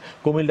হয়েছে,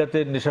 কুমিল্লাতে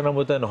সেনা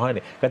মোতায়েন হয়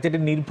নাই। কাজে এটা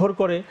নির্ভর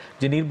করে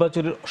যে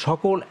নির্বাচনের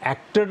সকল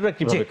অ্যাক্টররা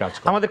কিভাবে কাজ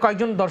করে। আমাদের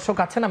কয়েকজন দর্শক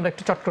আছেন, আমরা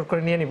একটু চটকট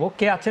করে নিয়ে নিব।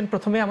 কে আছেন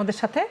প্রথমে আমাদের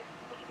সাথে?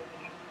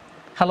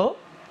 হ্যালো,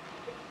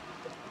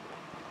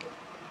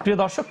 প্রিয়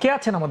দর্শক, কে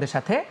আছেন আমাদের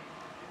সাথে?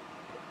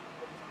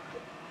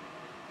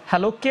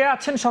 হ্যালো, কে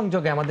আছেন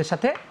সংযোগে আমাদের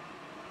সাথে?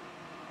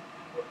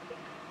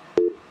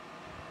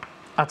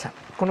 আচ্ছা,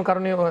 কোনো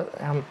কারণে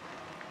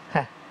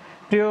হ্যাঁ,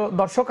 প্রিয়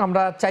দর্শক,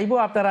 আমরা চাইবো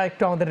আপনারা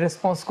একটু আমাদের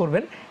রেসপন্স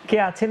করবেন। কে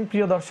আছেন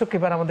প্রিয় দর্শক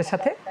এবার আমাদের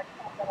সাথে?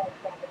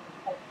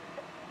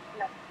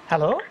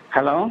 হ্যালো,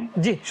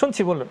 জি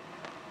শুনছি, বলুন।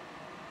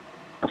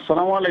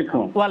 আসসালামু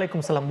আলাইকুম। ওয়ালাইকুম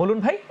সালাম, বলুন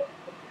ভাই।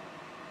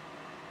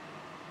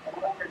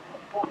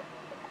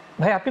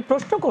 ভাই আপনি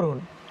প্রশ্ন করুন।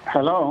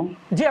 হ্যালো,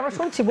 জি আমরা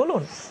শুনছি,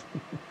 বলুন।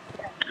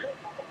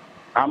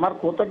 আমার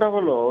কথাটা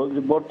হলো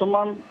যে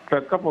বর্তমান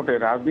প্রেক্ষাপটে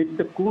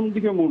রাজনীতিতে কোন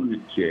দিকে মোড়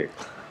নিচ্ছে?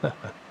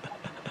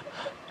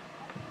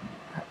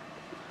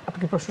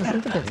 আপনি প্রশ্ন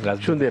শুনতে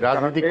পেয়েছেন? শুনতে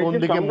রাজনীতি কোন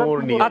দিকে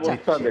মোড় নিয়ে? আচ্ছা,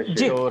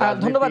 জি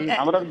ধন্যবাদ।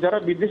 আমরা যারা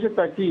বিদেশে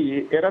থাকি,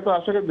 এরা তো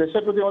আসলে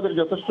দেশের প্রতি আমাদের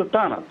যথেষ্ট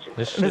টান আছে।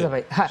 রেজা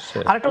ভাই, হ্যাঁ,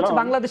 আরেকটা হচ্ছে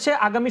বাংলাদেশে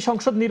আগামী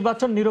সংসদ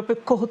নির্বাচন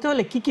নিরপেক্ষ হতে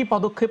হলে কি কি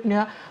পদক্ষেপ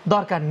নেওয়া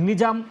দরকার?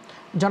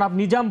 জনাব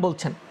নিজাম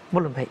বলছেন,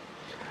 বলুন ভাই।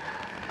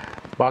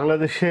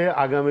 বাংলাদেশে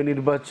আগামী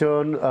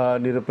নির্বাচন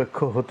নিরপেক্ষ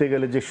হতে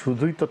গেলে যে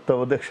শুধুই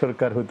তত্ত্বাবধায়ক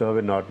সরকার হতে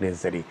হবে, নট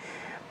নেসেসারি।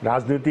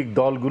 রাজনৈতিক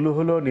দলগুলো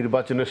হলো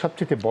নির্বাচনের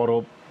সবচেয়ে বড়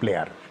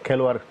প্লেয়ার,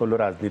 খেলোয়াড় হলো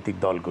রাজনৈতিক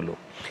দলগুলো।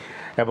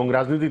 এবং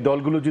রাজনৈতিক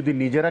দলগুলো যদি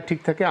নিজেরা ঠিক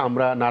থাকে,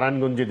 আমরা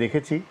নারায়ণগঞ্জে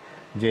দেখেছি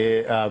যে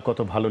কত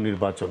ভালো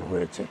নির্বাচন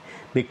হয়েছে।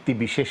 ব্যক্তি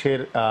বিশেষের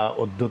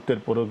অধ্যত্বের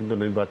পরেও কিন্তু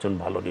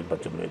ভালো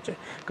নির্বাচন হয়েছে,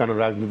 কারণ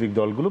রাজনৈতিক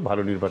দলগুলো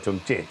ভালো নির্বাচন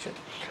চেয়েছে।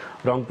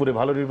 রংপুরে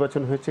ভালো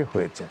নির্বাচন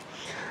হয়েছে।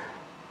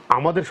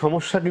 আমাদের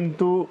সমস্যা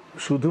কিন্তু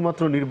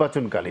শুধুমাত্র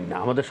নির্বাচনকালীন না,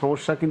 আমাদের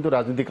সমস্যা কিন্তু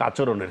রাজনৈতিক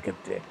আচরণের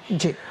ক্ষেত্রে।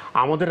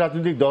 আমাদের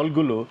রাজনৈতিক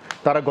দলগুলো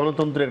তারা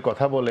গণতন্ত্রের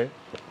কথা বলে,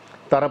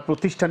 তারা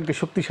প্রতিষ্ঠানকে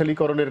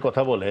শক্তিশালীকরণের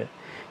কথা বলে,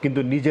 কিন্তু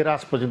নিজেরা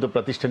আজ পর্যন্ত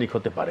প্রাতিষ্ঠানিক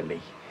হতে পারেনি।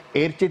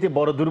 এর চেয়ে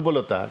বড়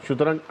দুর্বলতা।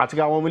 সুতরাং আজকে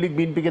আওয়ামী লীগ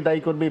বিএনপিকে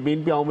দায়ী করবে,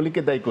 বিএনপি আওয়ামী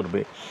লীগকে দায়ী করবে,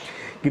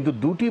 কিন্তু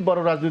দুটি বড়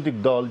রাজনৈতিক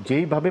দল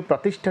যেইভাবে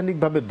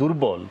প্রাতিষ্ঠানিকভাবে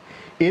দুর্বল,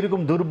 এরকম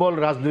দুর্বল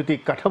রাজনৈতিক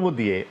কাঠামো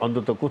দিয়ে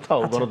অন্তত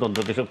কোথাও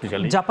গণতন্ত্রকে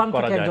শক্তিশালী জাপান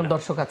করা থেকে যায় একজন না।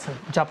 দর্শক আছেন,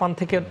 জাপান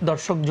থেকে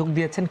দর্শক যোগ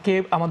দিয়েছেন। কে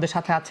আমাদের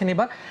সাথে আছেন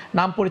এবার?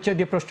 নাম পরিচয়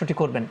দিয়ে প্রশ্নটি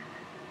করবেন।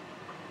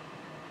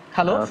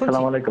 হ্যালো,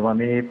 আসসালামু আলাইকুম,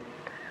 আমি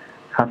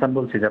হাসান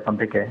বলছি জাপান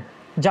থেকে।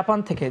 জাপান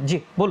থেকে, জি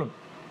বলুন।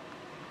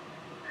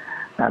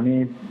 আমি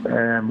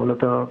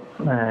মূলত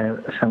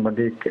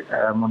সাংবাদিক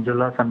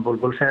মঞ্জুরুল হাসান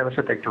বুলবুল সাহেবের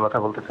সাথে একটু কথা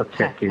বলতে চাচ্ছি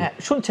আর কি।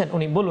 শুনছেন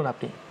উনি, বলুন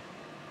আপনি।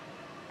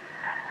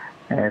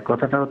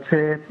 কথাটা হচ্ছে,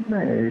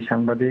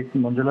 সাংবাদিক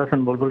মঞ্জুরুল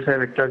হাসান বুলবুল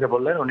সাহেব একটু আগে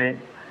বললেন উনি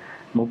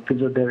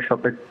মুক্তিযুদ্ধের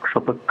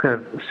সপক্ষের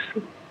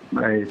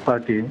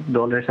পার্টি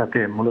দলের সাথে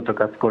মূলত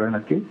কাজ করেন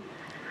আর কি।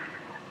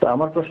 তো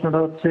আমার প্রশ্নটা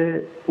হচ্ছে,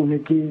 উনি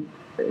কি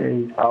এই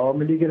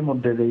আওয়ামী লীগের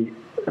মধ্যে যে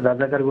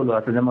রাজাকার গুলো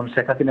আছে, যেমন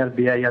শেখ হাসিনার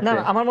বিআই আছে, না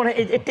আমার মনে হয়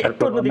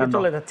একটু অন্যদিকে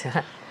চলে যাচ্ছে।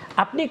 হ্যাঁ,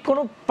 আপনি কোন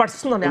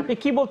পার্সোনালি আপনি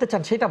কি বলতে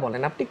চান সেটা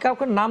বলেন, আপনি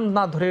কাউকে নাম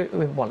না ধরে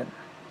বলেন।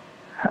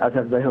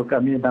 আচ্ছা যাই হোক,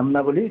 আমি নাম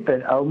না বলি। তাই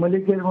আওয়ামী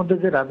লীগের মধ্যে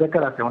যে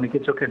রাজাকার আছে অনেকে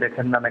চোখে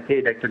দেখেন না নাকি,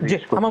 এটা একটু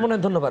জিজ্ঞেস করতে। আমার মনে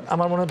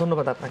হয়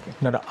ধন্যবাদ আপনাকে।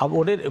 না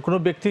ওদের কোনো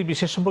ব্যক্তির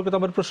বিশেষ সম্পর্কে তো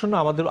আমার প্রশ্ন না,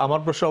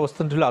 আমার প্রশ্ন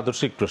অবস্থান ছিল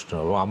আদর্শিক প্রশ্ন।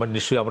 এবং আমার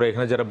নিশ্চয়ই আমরা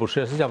এখানে যারা বসে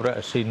আছি যে আমরা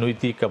সেই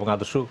নৈতিক এবং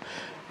আদর্শ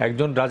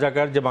একজন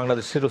রাজাকার যে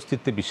বাংলাদেশের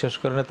অস্তিত্বে বিশ্বাস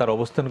করে না, তার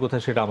অবস্থান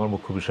কোথায় সেটা আমার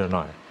মুখ্য বিষয়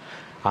নয়।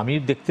 আমি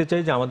দেখতে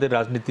চাই যে আমাদের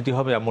রাজনীতিটি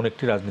হবে এমন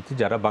একটি রাজনীতি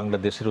যারা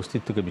বাংলাদেশের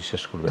অস্তিত্বকে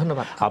বিশ্বাস করবে।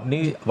 আপনি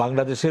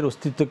বাংলাদেশের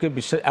অস্তিত্বকে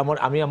বিশ্বাস,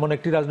 আমি এমন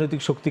একটি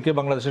রাজনৈতিক শক্তিকে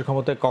বাংলাদেশের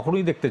ক্ষমতায়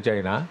কখনোই দেখতে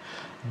চাই না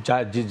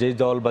যে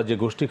দল বা যে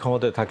গোষ্ঠী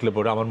ক্ষমতায় থাকলে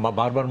পরে আমার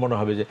বারবার মনে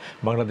হবে যে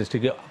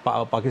বাংলাদেশটিকে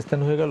পাকিস্তান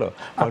হয়ে গেল,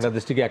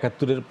 বাংলাদেশটিকে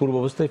 ৭১-এর পূর্ব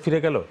অবস্থায় ফিরে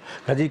গেল।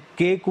 কাজেই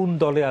কে কোন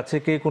দলে আছে,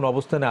 কে কোন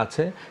অবস্থানে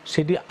আছে,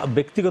 সেটি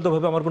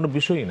ব্যক্তিগতভাবে আমার কোনো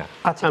বিষয়ই না।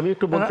 আচ্ছা, আমি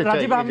একটু বলতে চাই,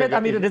 রাজীব আহমেদ,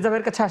 আমি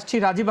রেজাবের কাছে আসছি।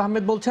 রাজীব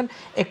আহমেদ বলছেন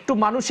একটু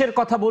মানুষের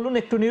কথা বলুন,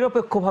 একটু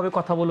নিরপেক্ষভাবে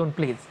কথা বলুন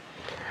প্লিজ।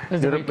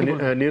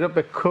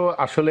 নিরপেক্ষ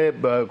আসলে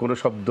কোনো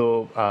শব্দ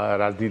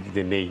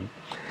রাজনীতিতে নেই।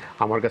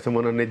 আমার কাছে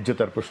মনে হয়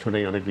ন্যায্যতার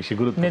প্রশ্নটাই অনেক বেশি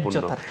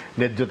গুরুত্বপূর্ণ।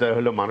 ন্যায্যতা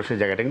হলো মানুষের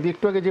জায়গাটা। কিন্তু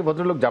একটু আগে যে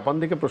ভদ্রলোক জাপান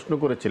থেকে প্রশ্ন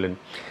করেছিলেন,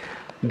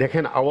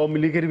 দেখেন আওয়ামী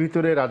লীগের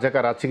ভিতরে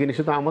রাজাকার আছে কিনা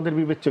সেটা আমাদের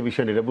বিবেচ্য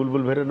বিষয় নেই,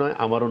 বুলবুল ভাইয়ের নয়,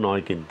 আমারও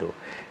নয়। কিন্তু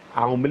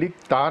আওয়ামী লীগ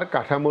তার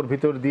কাঠামোর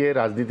ভিতর দিয়ে,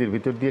 রাজনীতির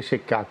ভিতর দিয়ে সে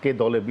কাকে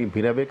দলে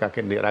ভিড়াবে, কাকে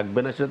রাখবে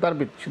না, সেটা তার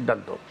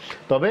সিদ্ধান্ত।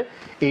 তবে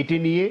এইটি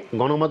নিয়ে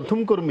গণমাধ্যম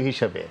কর্মী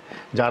হিসেবে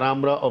যারা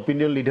আমরা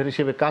অপিনিয়ন লিডার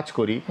হিসেবে কাজ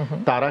করি,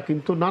 তারা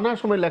কিন্তু নানা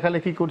সময়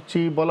লেখালেখি করছি,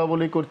 বলা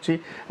বলি করছি,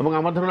 এবং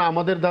আমার ধারণা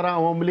আমাদের দ্বারা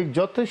আওয়ামী লীগ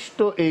যথেষ্ট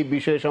এই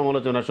বিষয়ে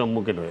সমালোচনার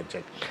সম্মুখীন হয়েছে।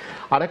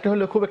 আরেকটা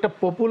হলো খুব একটা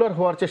পপুলার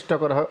হওয়ার চেষ্টা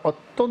করা হয়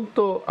অত্যন্ত,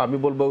 আমি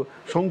বলবো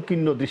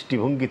সংকীর্ণ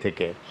দৃষ্টিভঙ্গি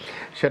থেকে।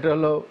 সেটা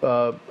হলো,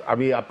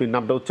 আপনি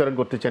নামটা উচ্চারণ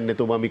করতে চান না,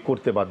 তবু আমি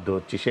করতে বাধ্য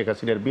হচ্ছি, শেখ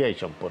হাসিনার বিআই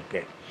সম্পর্কে।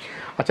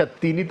 আচ্ছা,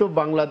 তিনি তো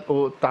বাংলা ও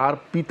তার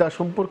পিতা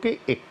সম্পর্কে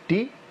একটি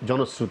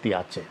জনশ্রুতি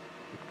আছে,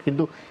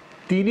 কিন্তু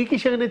তিনি কি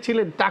সেখানে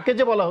ছিলেন তাকে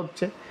যে বলা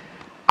হচ্ছে,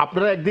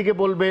 আপনারা একদিকে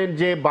বলবেন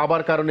যে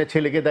বাবার কারণে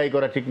ছেলেকে দায়ী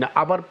করা ঠিক না,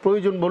 আবার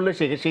প্রয়োজন বললে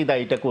সেই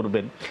দায়ীটা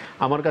করবেন।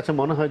 আমার কাছে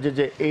মনে হয়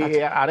যে এই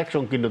আরেক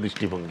সংকীর্ণ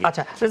দৃষ্টিভঙ্গি।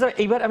 আচ্ছা,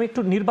 এইবার আমি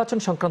একটু নির্বাচন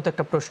সংক্রান্ত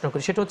একটা প্রশ্ন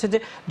করি। সেটা হচ্ছে যে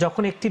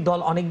যখন একটি দল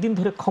অনেকদিন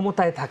ধরে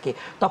ক্ষমতায় থাকে,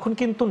 তখন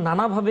কিন্তু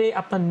নানাভাবে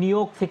আপনার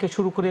নিয়োগ থেকে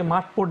শুরু করে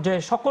মাঠ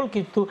পর্যায়ে সকল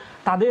কিন্তু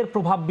তাদের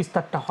প্রভাব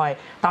বিস্তারটা হয়,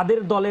 তাদের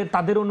দলের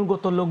তাদের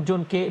অনুগত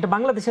লোকজনকে, এটা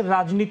বাংলাদেশের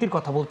রাজনীতির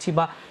কথা বলছি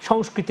বা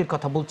সংস্কৃতির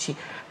কথা বলছি।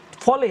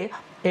 ফলে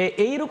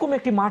এইরকম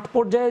একটি মাঠ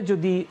পর্যায়ে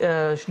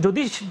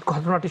যদি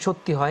ঘটনাটি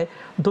সত্যি হয়,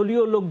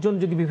 দলীয় লোকজন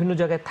যদি বিভিন্ন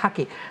জায়গায়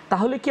থাকে,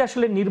 তাহলে কি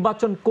আসলে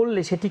নির্বাচন করলে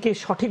সেটিকে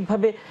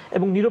সঠিকভাবে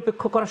এবং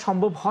নিরপেক্ষ করা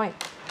সম্ভব হয়?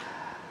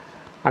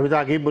 আমি তো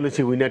আগেই বলেছি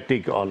উইনার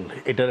টেক অল,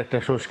 এটার একটা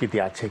সংস্কৃতি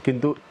আছে।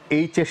 কিন্তু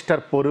এই চেষ্টার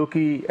পরেও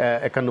কি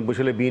 ৯১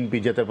 সালে বিএনপি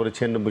জেতার পরে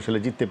 ৯৬ সালে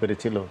জিততে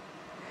পেরেছিল,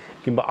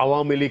 কিংবা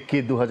আওয়ামী লীগ কি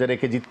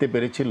 ২০০১-এ জিততে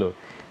পেরেছিল?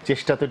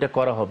 চেষ্টা তো এটা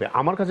করা হবে।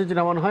 আমার কাছে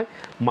যেটা মনে হয়,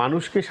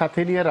 মানুষকে সাথে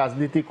নিয়ে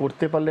রাজনীতি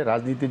করতে পারলে,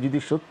 রাজনীতি যদি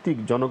সত্যি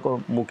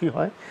জনমুখী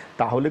হয়,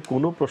 তাহলে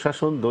কোনো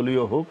প্রশাসন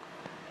দলীয় হোক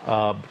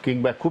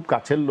কিংবা খুব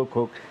কাছের লোক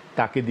হোক,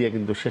 তাকে দিয়ে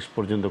কিন্তু শেষ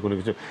পর্যন্ত কোনো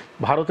কিছু।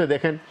 ভারতে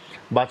দেখেন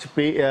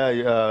বাজপেয়ী,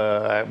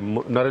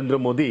 নরেন্দ্র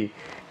মোদী,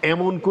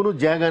 এমন কোনো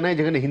জায়গা নাই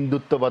যেখানে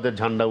হিন্দুত্ববাদের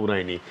ঝান্ডা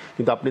উড়ায়নি।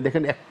 কিন্তু আপনি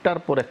দেখেন একটার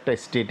পর একটা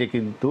স্টেটে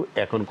কিন্তু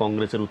এখন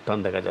কংগ্রেসের উত্থান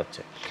দেখা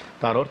যাচ্ছে।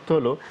 তার অর্থ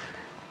হলো,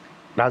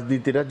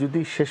 রাজনীতিরা যদি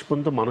শেষ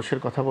পর্যন্ত মানুষের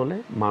কথা বলে,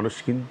 মানুষ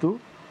কিন্তু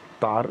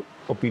তার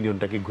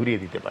অপিনিয়নটাকে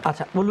ঘুরিয়ে দিতে পারে।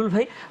 আচ্ছা বুলবুল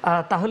ভাই,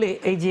 তাহলে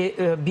এই যে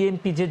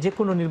বিএনপি যে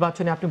কোনো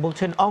নির্বাচনে আপনি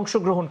বলছেন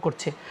অংশগ্রহণ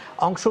করছে,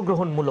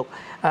 অংশগ্রহণমূলক,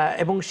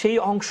 এবং সেই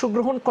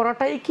অংশগ্রহণ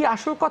করাটাই কি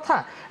আসল কথা,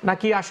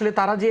 নাকি আসলে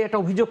তারা যে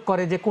একটা অভিযোগ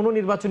করে যে কোনো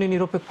নির্বাচনে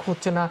নিরপেক্ষ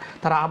হচ্ছে না,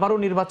 তারা আবারও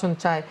নির্বাচন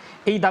চায়,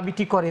 এই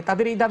দাবিটি করে,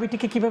 তাদের এই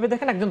দাবিটিকে কিভাবে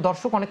দেখেন? একজন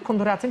দর্শক অনেকক্ষণ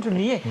ধরে আছেন,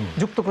 নিয়ে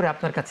যুক্ত করে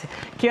আপনার কাছে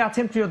কে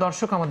আছেন প্রিয়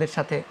দর্শক আমাদের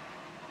সাথে?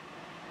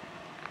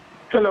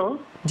 হ্যালো,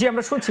 জি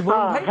আমরা শুনছি,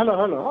 বলুন ভাই।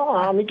 হ্যালো,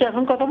 আমি কি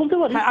এখন কথা বলতে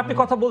পারি? হ্যাঁ, আপনি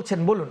কথা বলছেন,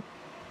 বলুন।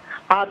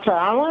 আচ্ছা,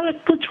 আমার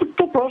একটু ছোট্ট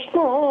প্রশ্ন।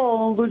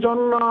 দুজন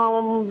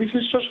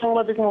বিশিষ্ট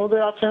সাংবাদিক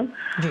মহোদয় আছেন।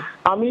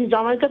 আমি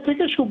জামাইকা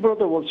থেকে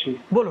সুব্রত বলছি।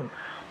 বলুন।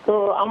 তো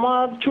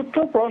আমার ছোট্ট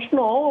প্রশ্ন,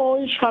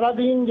 ওই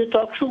সারাদিন যে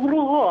টকশো গুলো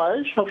হয়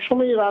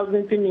সবসময়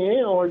রাজনীতি নিয়ে,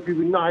 ওই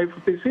বিভিন্ন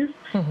হাইপোথেসিস,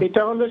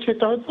 এটা হলে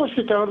সেটা হতো,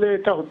 সেটা হলে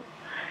এটা হতো,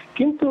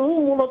 কিন্তু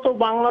মূলত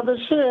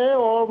বাংলাদেশে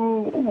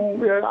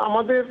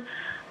আমাদের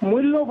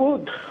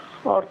মূল্যবোধ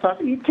অর্থাৎ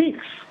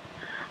ইথিক্স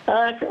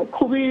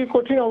খুবই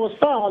কঠিন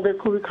অবস্থা, আমাদের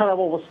খুবই খারাপ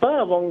অবস্থা,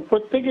 এবং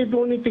প্রত্যেকেই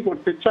দুর্নীতি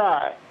করতে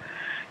চায়।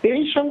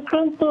 এই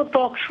সংক্রান্ত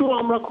টকশো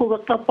আমরা খুব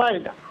একটা পাই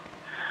না।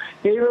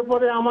 এই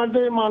ব্যাপারে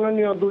আমাদের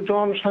মাননীয়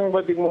দুজন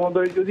সাংবাদিক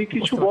মহোদয় যদি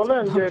কিছু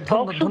বলেন যে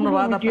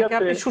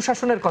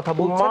সুশাসনের কথা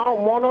বলছেন,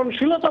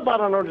 মননশীলতা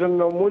বাড়ানোর জন্য,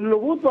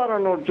 মূল্যবোধ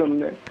বাড়ানোর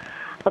জন্য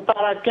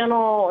তারা কেন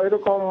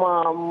এরকম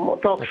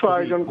টকশো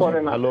আয়োজন করে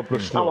না? ভালো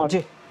প্রশ্ন,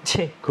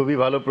 খুবই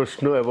ভালো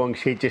প্রশ্ন, এবং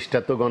সেই চেষ্টা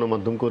তো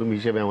গণমাধ্যম কর্মী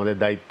হিসেবে আমাদের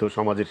দায়িত্ব,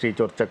 সমাজের সেই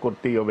চর্চা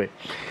করতেই হবে।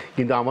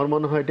 কিন্তু আমার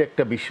মনে হয় এটা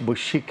একটা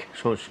বৈশ্বিক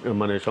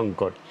মানে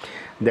সংকট।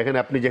 দেখেন,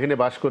 আপনি যেখানে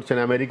বাস করছেন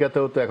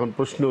আমেরিকাতেও তো এখন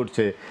প্রশ্ন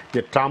উঠছে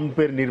যে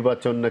ট্রাম্পের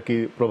নির্বাচন নাকি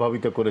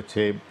প্রভাবিত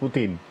করেছে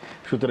পুতিন।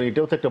 সুতরাং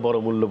এটাও তো একটা বড়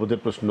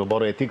মূল্যবোধের প্রশ্ন,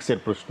 বড় এথিক্সের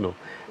প্রশ্ন,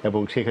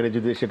 এবং সেখানে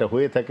যদি সেটা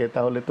হয়ে থাকে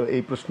তাহলে তো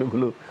এই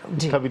প্রশ্নগুলো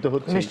উত্থাপিত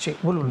হচ্ছে।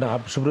 বলুন না,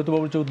 সুব্রত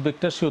বাবুর যে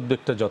উদ্বেগটা, সেই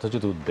উদ্বেগটা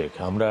যথাযথ উদ্বেগ।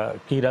 আমরা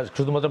কি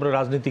শুধুমাত্র আমরা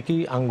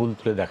রাজনীতিকেই আঙ্গুল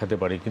তুলে দেখাতে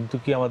পারি, কিন্তু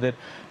কি আমাদের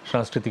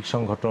সাংস্কৃতিক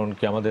সংগঠন,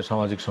 কি আমাদের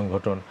সামাজিক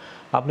সংগঠন?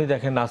 আপনি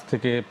দেখেন, আজ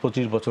থেকে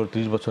 25 বছর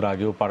 30 বছর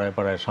আগেও পাড়ায়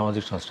পাড়ায়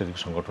সামাজিক সাংস্কৃতিক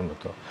সংগঠন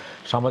হতো,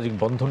 সামাজিক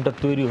বন্ধনটা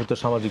তৈরি হতো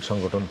সামাজিক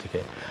সংগঠন থেকে।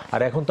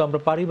 আর এখন তো আমরা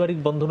পারিবারিক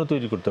বন্ধনও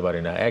তৈরি করতে পারি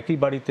না। একই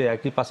বাড়িতে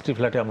একই 5টি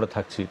ফ্ল্যাটে আমরা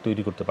থাকছি,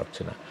 তৈরি করতে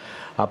পারছি না।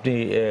 আপনি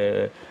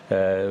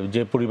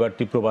যে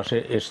পরিবারটি প্রবাসে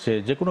এসছে,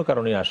 যে কোনো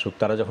কারণে আসুক,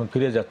 তারা যখন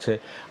ফিরে যাচ্ছে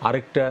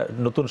আরেকটা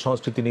নতুন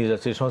সংস্কৃতি নিয়ে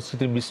যাচ্ছে,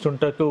 সংস্কৃতির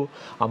মিশ্রণটাকেও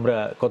আমরা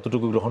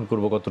কতটুকু গ্রহণ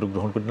করব, কতটুকু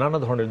গ্রহণ করি, নানা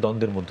ধরনের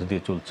দ্বন্দ্বের মধ্যে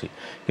দিয়ে চলছি।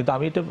 কিন্তু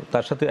আমি এটা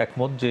তার সাথে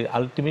একমত যে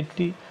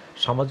আলটিমেটলি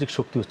সামাজিক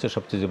শক্তি হচ্ছে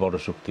সবচেয়ে বড়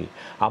শক্তি।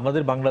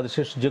 আমাদের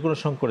বাংলাদেশের যে কোনো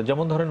সংকটে,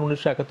 যেমন ধরেন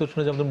 1971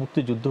 সনে যে আমাদের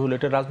মুক্তিযুদ্ধ হলো,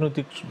 এটা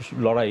রাজনৈতিক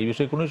লড়াই, এই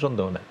বিষয়ে কোনো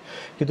সন্দেহ নাই,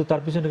 কিন্তু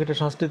তার পিছনে একটা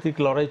সাংস্কৃতিক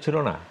লড়াই ছিল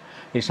না?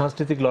 এই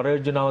সাংস্কৃতিক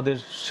লড়াইয়ের জন্য আমাদের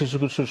শিশু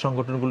কিশোর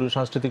সংগঠনগুলো,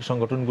 সাংস্কৃতিক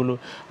সংগঠনগুলো,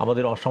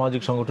 আমাদের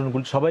অসামাজিক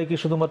সংগঠনগুলো সবাইকে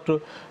শুধুমাত্র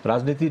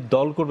রাজনীতির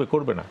দল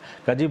করবে না।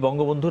 কাজেই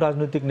বঙ্গবন্ধু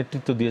রাজনৈতিক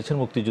নেতৃত্ব দিয়েছেন,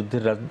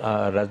 মুক্তিযুদ্ধের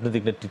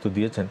রাজনৈতিক নেতৃত্ব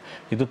দিয়েছেন,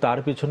 কিন্তু তার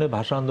পিছনে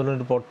ভাষা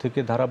আন্দোলনের পর থেকে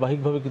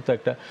ধারাবাহিকভাবে কিন্তু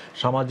একটা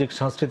সামাজিক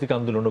সাংস্কৃতিক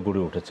আন্দোলনও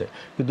গড়ে উঠেছে।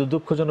 কিন্তু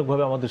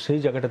দুঃখজনকভাবে আমাদের সেই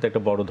জায়গাটাতে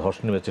একটা বড় ধস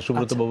নেমেছে।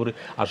 সুব্রত বাবুর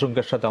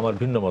আশঙ্কার সাথে আমার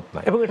ভিন্ন মত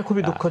নাই, এবং এটা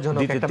খুবই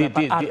দুঃখজনক একটা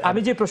ব্যাপার। আমি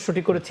যে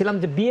প্রশ্নটি করেছিলাম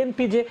যে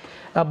বিএনপি যে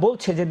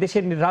বলছে যে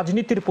দেশের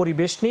রাজনীতির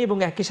পরিবেশ নেই, এবং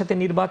একই সাথে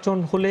নির্বাচন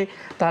হলে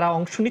তারা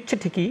অংশ নিচ্ছে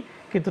ঠিকই,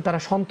 কিন্তু তারা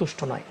সন্তুষ্ট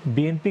নয়।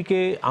 বিএনপিকে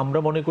আমরা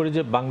মনে করি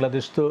যে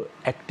বাংলাদেশ তো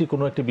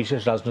কোনো একটি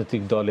বিশেষ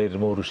রাজনৈতিক দলের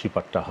মৌরুসি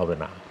পাট্টা হবে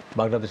না।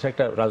 বাংলাদেশে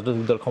একটা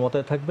রাজনৈতিক দল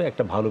ক্ষমতায় থাকবে,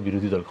 একটা ভালো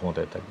বিরোধী দল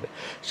ক্ষমতায় থাকবে।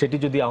 সেটি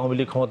যদি আওয়ামী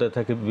লীগ ক্ষমতায়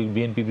থাকে,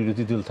 বিএনপি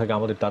বিরোধী দল থাকে,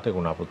 আমাদের তাতে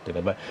কোনো আপত্তি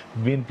নেই, বা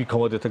বিএনপি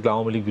ক্ষমতায় থাকলে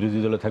আওয়ামী লীগ বিরোধী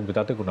দলে থাকবে,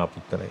 তাতে কোনো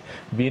আপত্তি নেই।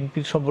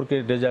 বিএনপির সম্পর্কে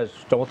রেজা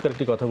চমৎকার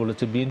একটি কথা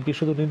বলেছে, বিএনপি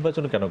শুধু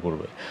নির্বাচন কেন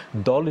করবে,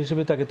 দল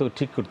হিসেবে তাকে তো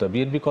ঠিক করতে হবে।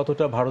 বিএনপি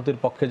কতটা ভারতের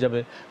পক্ষে যাবে,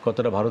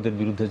 কতটা ভারতের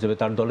বিরুদ্ধে যাবে,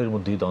 তার দলের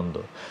মধ্যেই দ্বন্দ্ব।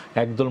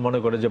 একদল মনে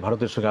করে যে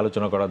ভারতের সঙ্গে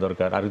আলোচনা করা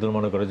দরকার, আরেকদল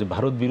মনে করে যে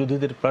ভারত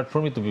বিরোধীদের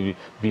প্ল্যাটফর্মই তো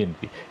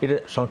বিএনপি, এটা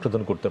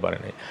সংশোধন করতে পারে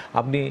নাই।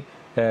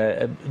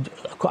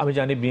 আমি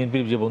জানি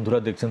বিএনপির যে বন্ধুরা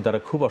দেখছেন তারা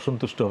খুব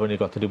অসন্তুষ্ট হবেন এই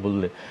কথাটি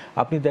বললে।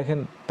 আপনি দেখেন,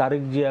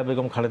 তারেক জিয়া,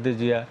 বেগম খালেদা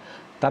জিয়া,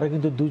 তারা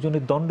কিন্তু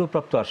দুজনের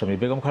দণ্ডপ্রাপ্ত আসামি।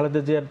 বেগম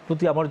খালেদা জিয়ার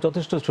প্রতি আমার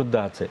যথেষ্ট শ্রদ্ধা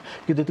আছে,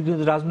 কিন্তু তিনি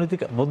কিন্তু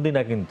রাজনৈতিক বন্দী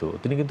না, কিন্তু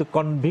তিনি কিন্তু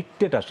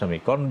কনভিক্টেড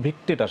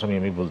আসামি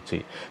আমি বলছি।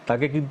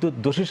 তাকে কিন্তু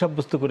দোষী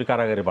সাব্যস্ত করে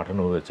কারাগারে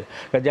পাঠানো হয়েছে।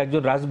 কাজে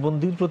একজন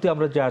রাজবন্দীর প্রতি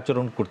আমরা যে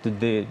আচরণ করতে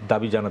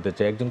দাবি জানাতে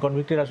চাই, একজন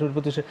কনভিক্টেড আসামির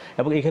প্রতি,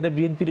 এবং এখানে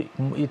বিএনপির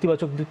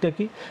ইতিবাচক দিকটা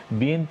কি,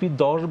 বিএনপি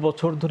 10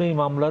 বছর ধরে এই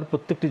মামলার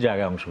প্রত্যেকটি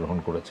জায়গায় অংশগ্রহণ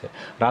করেছে,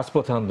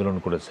 রাজপথে আন্দোলন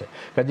করেছে।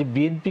 কাজে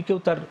বিএনপিকেও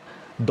তার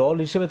দল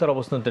হিসেবে তার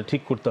অবস্থানটা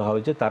ঠিক করতে হবে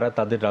যে তারা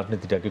তাদের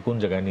রাজনীতিটাকে কোন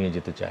জায়গায় নিয়ে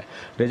যেতে চায়।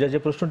 রেজা যে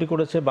প্রশ্নটি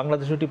করেছে,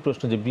 বাংলাদেশের একটি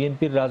প্রশ্ন যে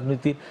বিএনপির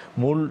রাজনীতির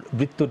মূল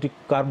বৃত্তটি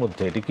কার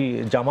মধ্যে, এটি কি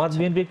জামাত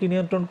বিএনপিকে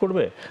নিয়ন্ত্রণ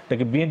করবে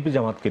নাকি বিএনপি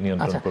জামাতকে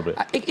নিয়ন্ত্রণ করবে?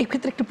 এই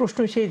ক্ষেত্রে একটা প্রশ্ন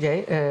এসে যায়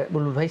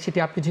বলুন ভাই, সেটি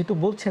আপনি যেহেতু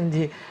বলছেন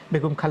যে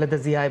বেগম খালেদা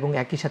জিয়া এবং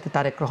একই সাথে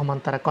তারেক রহমান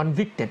তারা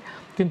কনভিক্টেড,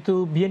 কিন্তু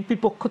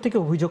বিএনপির পক্ষ থেকে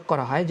অভিযোগ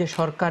করা হয় যে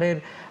সরকারের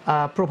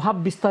প্রভাব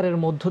বিস্তারের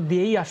মধ্য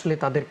দিয়েই আসলে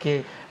তাদেরকে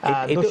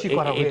দোষী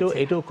করা হয়েছে,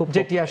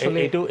 যেটি আসলে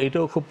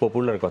এটাও খুব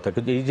পপুলার কথা।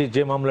 কিন্তু এই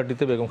যে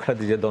মামলাটিতে বেগম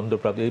খালেদা জিয়া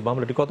দণ্ডপ্রাপ্ত, এই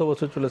মামলাটি কত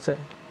বছর চলেছে?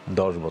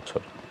 10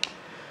 বছর।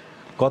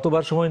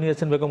 কতবার সময়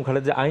নিয়েছেন বেগম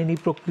খালেদা? আইনি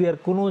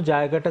প্রক্রিয়ার কোনো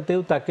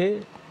জায়গাটাতেও তাকে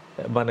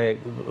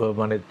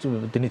মানে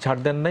তিনি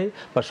ছাড় দেন নাই,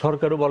 বা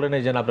সরকারও বলে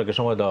নাই যে আপনাকে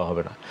সময় দেওয়া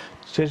হবে না।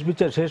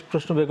 শেষ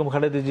প্রশ্ন, বেগম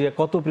খালেদা জিয়া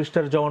কত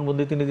পৃষ্ঠার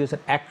জবানবন্দি তিনি দিয়েছেন?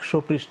 100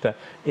 পৃষ্ঠা,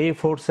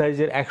 A4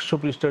 সাইজের 100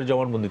 পৃষ্ঠার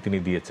জবানবন্দি তিনি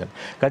দিয়েছেন।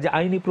 কাজে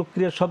আইনি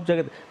প্রক্রিয়ার সব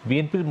জায়গায়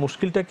বিএনপির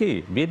মুশকিলটা কি,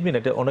 বিএনপি না,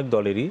 এটা অনেক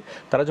দলেরই,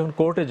 তারা যখন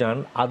কোর্টে যান,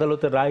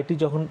 আদালতের রায়টি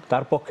যখন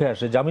তার পক্ষে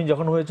আসে, জামিন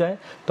যখন হয়ে যায়,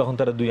 তখন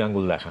তারা 2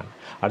 আঙ্গুল দেখান,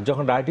 আর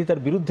যখন রায়টি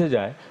তার বিরুদ্ধে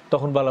যায়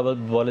তখন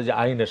বলে যে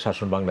আইনের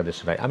শাসন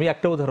বাংলাদেশে নাই। আমি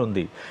একটা উদাহরণ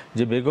দিই,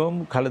 যে বেগম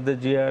খালেদা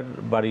জিয়ার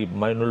বাড়ি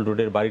মাইনুল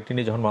রোডের বাড়িটি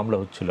নিয়ে যখন মামলা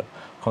হচ্ছিল,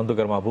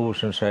 খন্দকার মাহবুব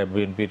হোসেন সাহেব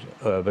বিএনপির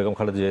বেগম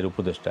খালেদা জিয়ার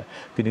উপদেষ্টা,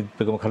 তিনি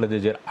বেগম খালেদা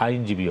জিয়ার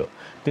আইনজীবীও,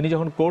 তিনি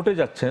যখন কোর্টে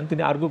যাচ্ছেন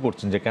তিনি আর্গু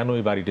করছেন যে কেন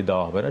এই বাড়িটি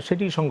দেওয়া হবে না,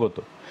 সেটি সঙ্গত।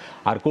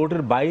 আর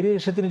কোর্টের বাইরে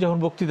এসে তিনি যখন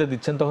বক্তৃতা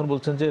দিচ্ছেন তখন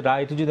বলছেন যে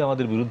রায়টি যদি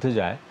আমাদের বিরুদ্ধে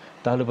যায়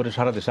তাহলে পরে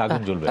সারা দেশে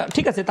আগুন জ্বলবে।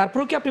 ঠিক আছে,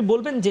 তারপরেও কি আপনি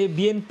বলবেন যে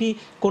বিএনপি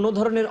কোনো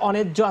ধরনের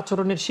অন্যায্য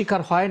আচরণের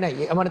শিকার হয় নাই,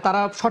 মানে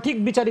তারা সঠিক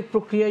বিচারিক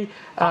প্রক্রিয়ায়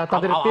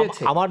তাদের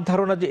পেয়েছে? আমার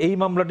ধারণা যে এই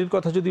মামলাটির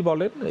কথা যদি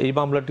বলেন, এই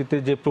মামলাটিতে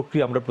যে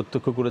প্রক্রিয়া আমরা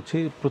প্রত্যক্ষ করেছি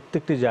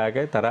প্রত্যেকটি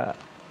জায়গায়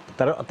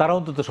তারা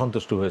অন্তত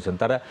সন্তুষ্ট হয়েছেন।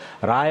 তারা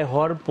রায়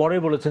হওয়ার পরে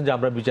বলেছেন যে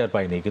আমরা বিচার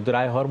পাইনি, কিন্তু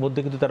রায় হওয়ার মধ্যে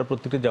কিন্তু তারা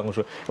প্রত্যেকটি যে অংশ,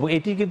 এবং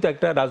এটি কিন্তু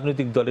একটা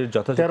রাজনৈতিক দলের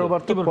যথাযথ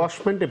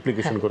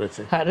অ্যাপ্লিকেশন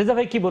করেছে। হ্যাঁ, রেজা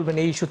ভাই কি বলবেন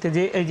এই ইস্যুতে,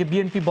 যে এই যে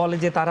বিএনপি বলে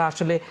যে তারা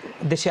আসলে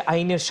দেশে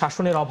আইনের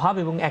শাসনের অভাব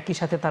এবং একই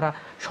সাথে তারা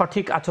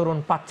সঠিক আচরণ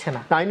পাচ্ছে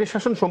না? আইনের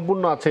শাসন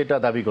সম্পূর্ণ আছে এটা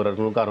দাবি করার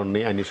কোনো কারণ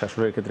নেই। আইনের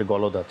শাসনের ক্ষেত্রে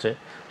গলদ আছে,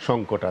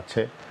 সংকট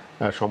আছে,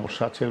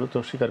 সমস্যা আছে, এগুলো তো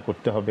স্বীকার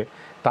করতে হবে।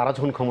 তারা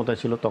যখন ক্ষমতায়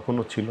ছিল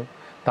তখনও ছিল,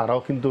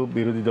 তারাও কিন্তু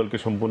বিরোধী দলকে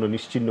সম্পূর্ণ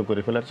নিশ্চিহ্ন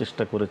করে ফেলার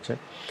চেষ্টা করেছে।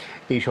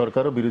 এই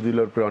সরকারও বিরোধী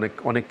দলের উপরে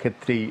অনেক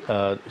ক্ষেত্রেই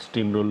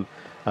স্টিম রুল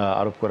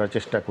আরোপ করার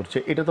চেষ্টা করছে।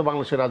 এটা তো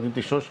বাংলাদেশের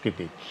রাজনীতির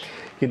সংস্কৃতি,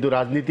 কিন্তু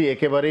রাজনীতি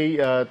একেবারেই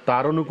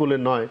তার অনুকূলে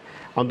নয়।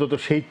 অন্তত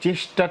সেই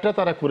চেষ্টাটা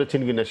তারা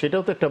করেছেন কিনা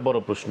সেটাও তো একটা বড়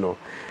প্রশ্ন।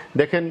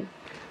 দেখেন,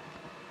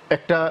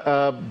 একটা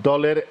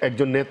দলের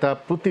একজন নেতা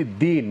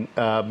প্রতিদিন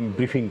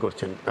ব্রিফিং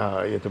করছেন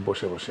ইয়েতে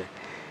বসে বসে।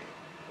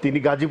 তিনি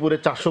গাজীপুরে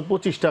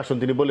 425টা আসন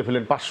তিনি বলে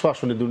ফেলেন 500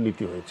 আসনে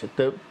দুর্নীতি হয়েছে।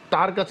 তো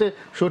তার কাছে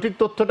সঠিক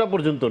তথ্যটা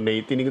পর্যন্ত নেই,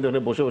 তিনি কিন্তু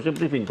এখানে বসে বসে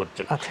ব্রিফিং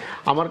করছেন।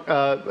 আমার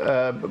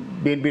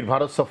বিএনপির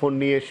ভারত সফর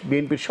নিয়ে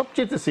বিএনপির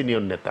সবচেয়ে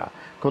সিনিয়র নেতা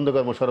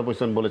খন্দকার মোশাররফ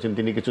হোসেন বলেছেন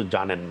তিনি কিছু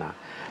জানেন না।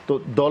 তো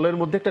দলের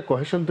মধ্যে একটা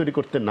কোহেশন তৈরি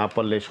করতে না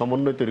পারলে,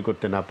 সমন্বয় তৈরি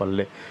করতে না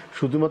পারলে,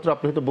 শুধুমাত্র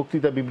আপনি হয়তো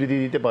বক্তৃতা বিবৃতি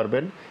দিতে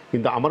পারবেন,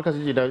 কিন্তু আমার কাছে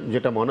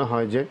যেটা মনে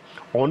হয় যে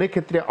অনেক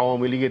ক্ষেত্রে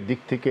আওয়ামী লীগের দিক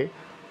থেকে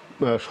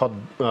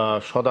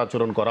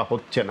সদাচরণ করা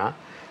হচ্ছে না,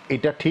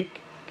 এটা ঠিক।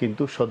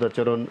 কিন্তু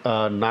সদাচরণ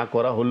না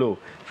করা হলেও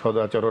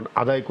সদাচরণ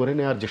আদায় করে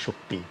নেওয়ার যে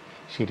শক্তি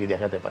সেটি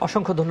দেখাতে পারে।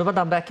 অসংখ্য ধন্যবাদ।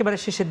 আমরা একেবারে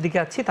শেষের দিকে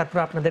আছি,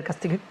 তারপর আপনাদের কাছ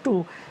থেকে একটু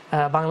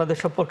বাংলাদেশ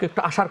সম্পর্কে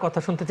একটু আশার কথা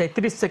শুনতে চাই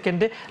 30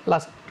 সেকেন্ডে।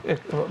 লাস্ট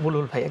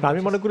বুলবুল ভাই,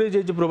 আমি মনে করি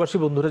যে প্রবাসী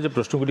বন্ধুরা যে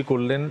প্রশ্নগুলি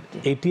করলেন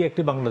এটি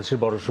একটি বাংলাদেশের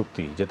বড়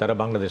শক্তি, যে তারা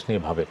বাংলাদেশ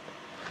নিয়ে ভাবে,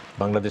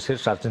 বাংলাদেশের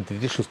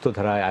রাজনীতিটি সুস্থ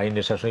ধারায়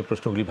আইনের শাসনের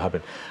প্রশ্নগুলি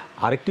ভাবেন।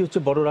 আরেকটি হচ্ছে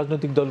বড়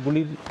রাজনৈতিক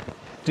দলগুলির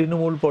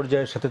তৃণমূল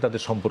পর্যায়ের সাথে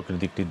তাদের সম্পর্কের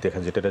দিকটি দেখা,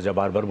 যেটা যা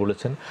বারবার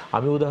বলেছেন।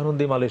 আমি উদাহরণ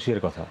দিই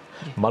মালয়েশিয়ার কথা।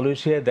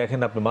 মালয়েশিয়ায় দেখেন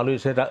আপনি,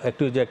 মালয়েশিয়ার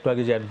একটু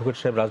আগে যে অ্যাডভোকেট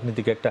সাহেব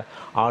রাজনীতিকে একটা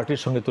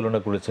আর্টের সঙ্গে তুলনা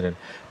করেছিলেন,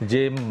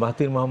 যে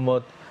মাহাতির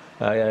মোহাম্মদ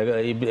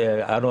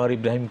আনোয়ার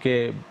ইব্রাহিমকে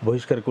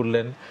বহিষ্কার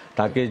করলেন,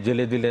 তাকে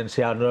জেলে দিলেন,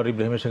 সে আনোয়ার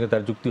ইব্রাহিমের সঙ্গে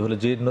তার যুক্তি হলো।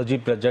 যে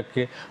নজিব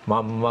রাজ্জাককে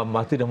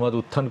মাহাতির মোহাম্মদ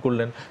উত্থান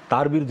করলেন,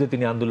 তার বিরুদ্ধে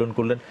তিনি আন্দোলন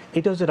করলেন।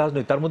 এটা হচ্ছে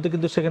রাজনীতি। তার মধ্যে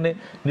কিন্তু সেখানে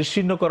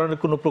নিশ্চিহ্ন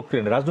করানোর কোনো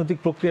প্রক্রিয়া নেই, রাজনৈতিক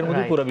প্রক্রিয়ার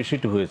মধ্যে পুরো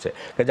বিষয়টি হয়েছে।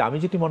 কাজে আমি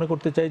যেটি মনে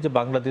করতে চাই যে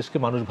বাংলাদেশকে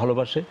মানুষ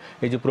ভালোবাসে।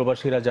 এই যে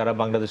প্রবাসীরা যারা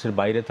বাংলাদেশের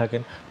বাইরে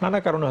থাকেন, নানা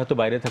কারণে হয়তো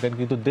বাইরে থাকেন,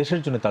 কিন্তু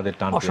দেশের জন্য তাদের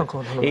টান,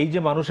 এই যে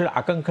মানুষের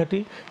আকাঙ্ক্ষাটি,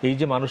 এই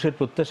যে মানুষের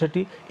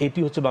প্রত্যাশাটি, এটি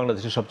হচ্ছে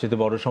বাংলাদেশের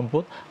সবচেয়ে বড়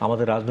সম্পদ।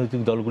 আমাদের রাজনৈতিক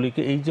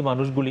দলগুলিকে, এই যে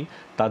মানুষগুলি,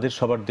 তাদের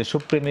সবার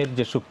দেশপ্রেমের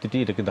যে শক্তিটি,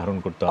 এটাকে ধারণ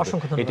করতে হবে।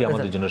 এটি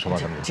আমাদের জন্য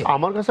সমাধান।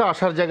 আমার কাছে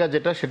আসার জায়গা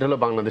যেটা, সেটা হলো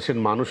বাংলাদেশের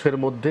মানুষের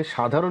মধ্যে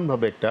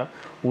সাধারণভাবে একটা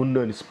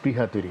উন্নয়ন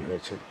স্পৃহা তৈরি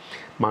হয়েছে।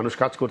 মানুষ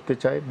কাজ করতে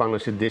চায়,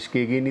 বাংলাদেশের দেশকে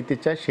এগিয়ে নিতে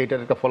চায়,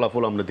 সেটার একটা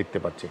ফলাফল আমরা দেখতে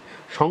পাচ্ছি।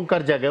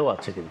 শঙ্কার জায়গাও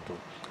আছে, কিন্তু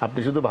আপনি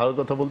শুধু ভালো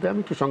কথা বলতে, আমি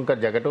একটু শঙ্কার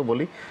জায়গাটাও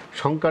বলি।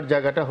 শঙ্কার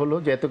জায়গাটা হলো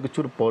যে এত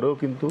কিছুর পরেও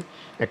কিন্তু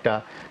একটা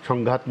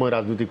সংঘাতময়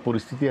রাজনৈতিক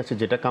পরিস্থিতি আছে,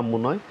 যেটা কাম্য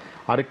নয়।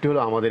 আরেকটি হলো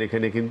আমাদের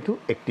এখানে কিন্তু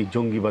একটি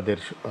জঙ্গিবাদের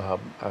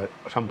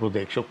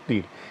সাম্প্রদায়িক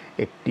শক্তির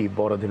একটি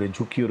বড় ধরনের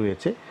ঝুঁকিও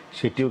রয়েছে,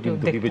 সেটিও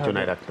কিন্তু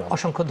বিবেচনায় রাখতে হবে।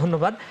 অসংখ্য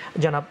ধন্যবাদ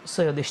জনাব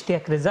সৈয়দ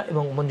ইশতিয়াক রেজা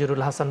এবং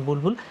মঞ্জুরুল হাসান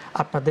বুলবুল।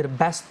 আপনাদের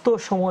ব্যস্ত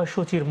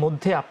সময়সূচির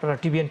মধ্যে আপনারা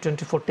TBN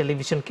 24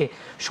 টেলিভিশনকে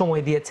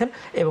সময় দিয়েছেন,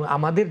 এবং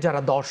আমাদের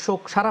যারা দর্শক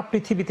সারা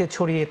পৃথিবীতে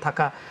ছড়িয়ে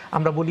থাকা,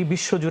 আমরা বলি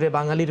বিশ্বজুড়ে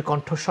বাঙালির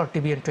কণ্ঠস্বর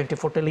TBN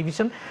 24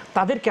 টেলিভিশন,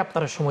 তাদেরকে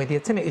আপনারা সময়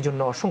দিয়েছেন। এই জন্য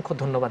অসংখ্য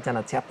ধন্যবাদ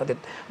জানাচ্ছি আপনাদের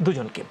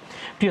দুজনকে।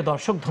 প্রিয়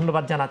দর্শক,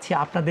 ধন্যবাদ জানাচ্ছি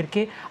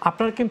আপনাদেরকে।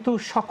 আপনারা কিন্তু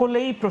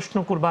সকলেই প্রশ্ন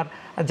করবার,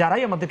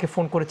 যারাই আমাদেরকে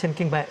ফোন করেছেন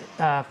কিংবা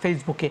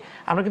ফেসবুকে,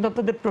 আমরা কিন্তু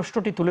আপনাদের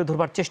প্রশ্নটি তুলে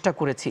ধরবার চেষ্টা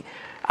করেছি।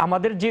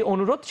 আমাদের যে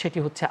অনুরোধ সেটি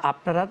হচ্ছে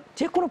আপনারা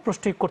যে কোনো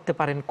প্রশ্নই করতে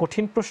পারেন,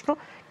 কঠিন প্রশ্ন,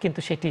 কিন্তু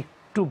সেটি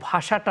একটু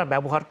ভাষাটা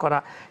ব্যবহার করা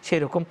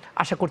সেরকম।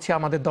 আশা করছি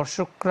আমাদের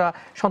দর্শকরা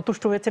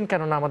সন্তুষ্ট হয়েছেন,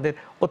 কেননা আমাদের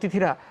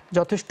অতিথিরা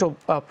যথেষ্ট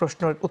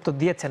প্রশ্নের উত্তর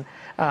দিয়েছেন।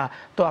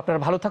 তো আপনারা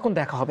ভালো থাকুন,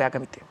 দেখা হবে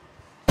আগামীতে।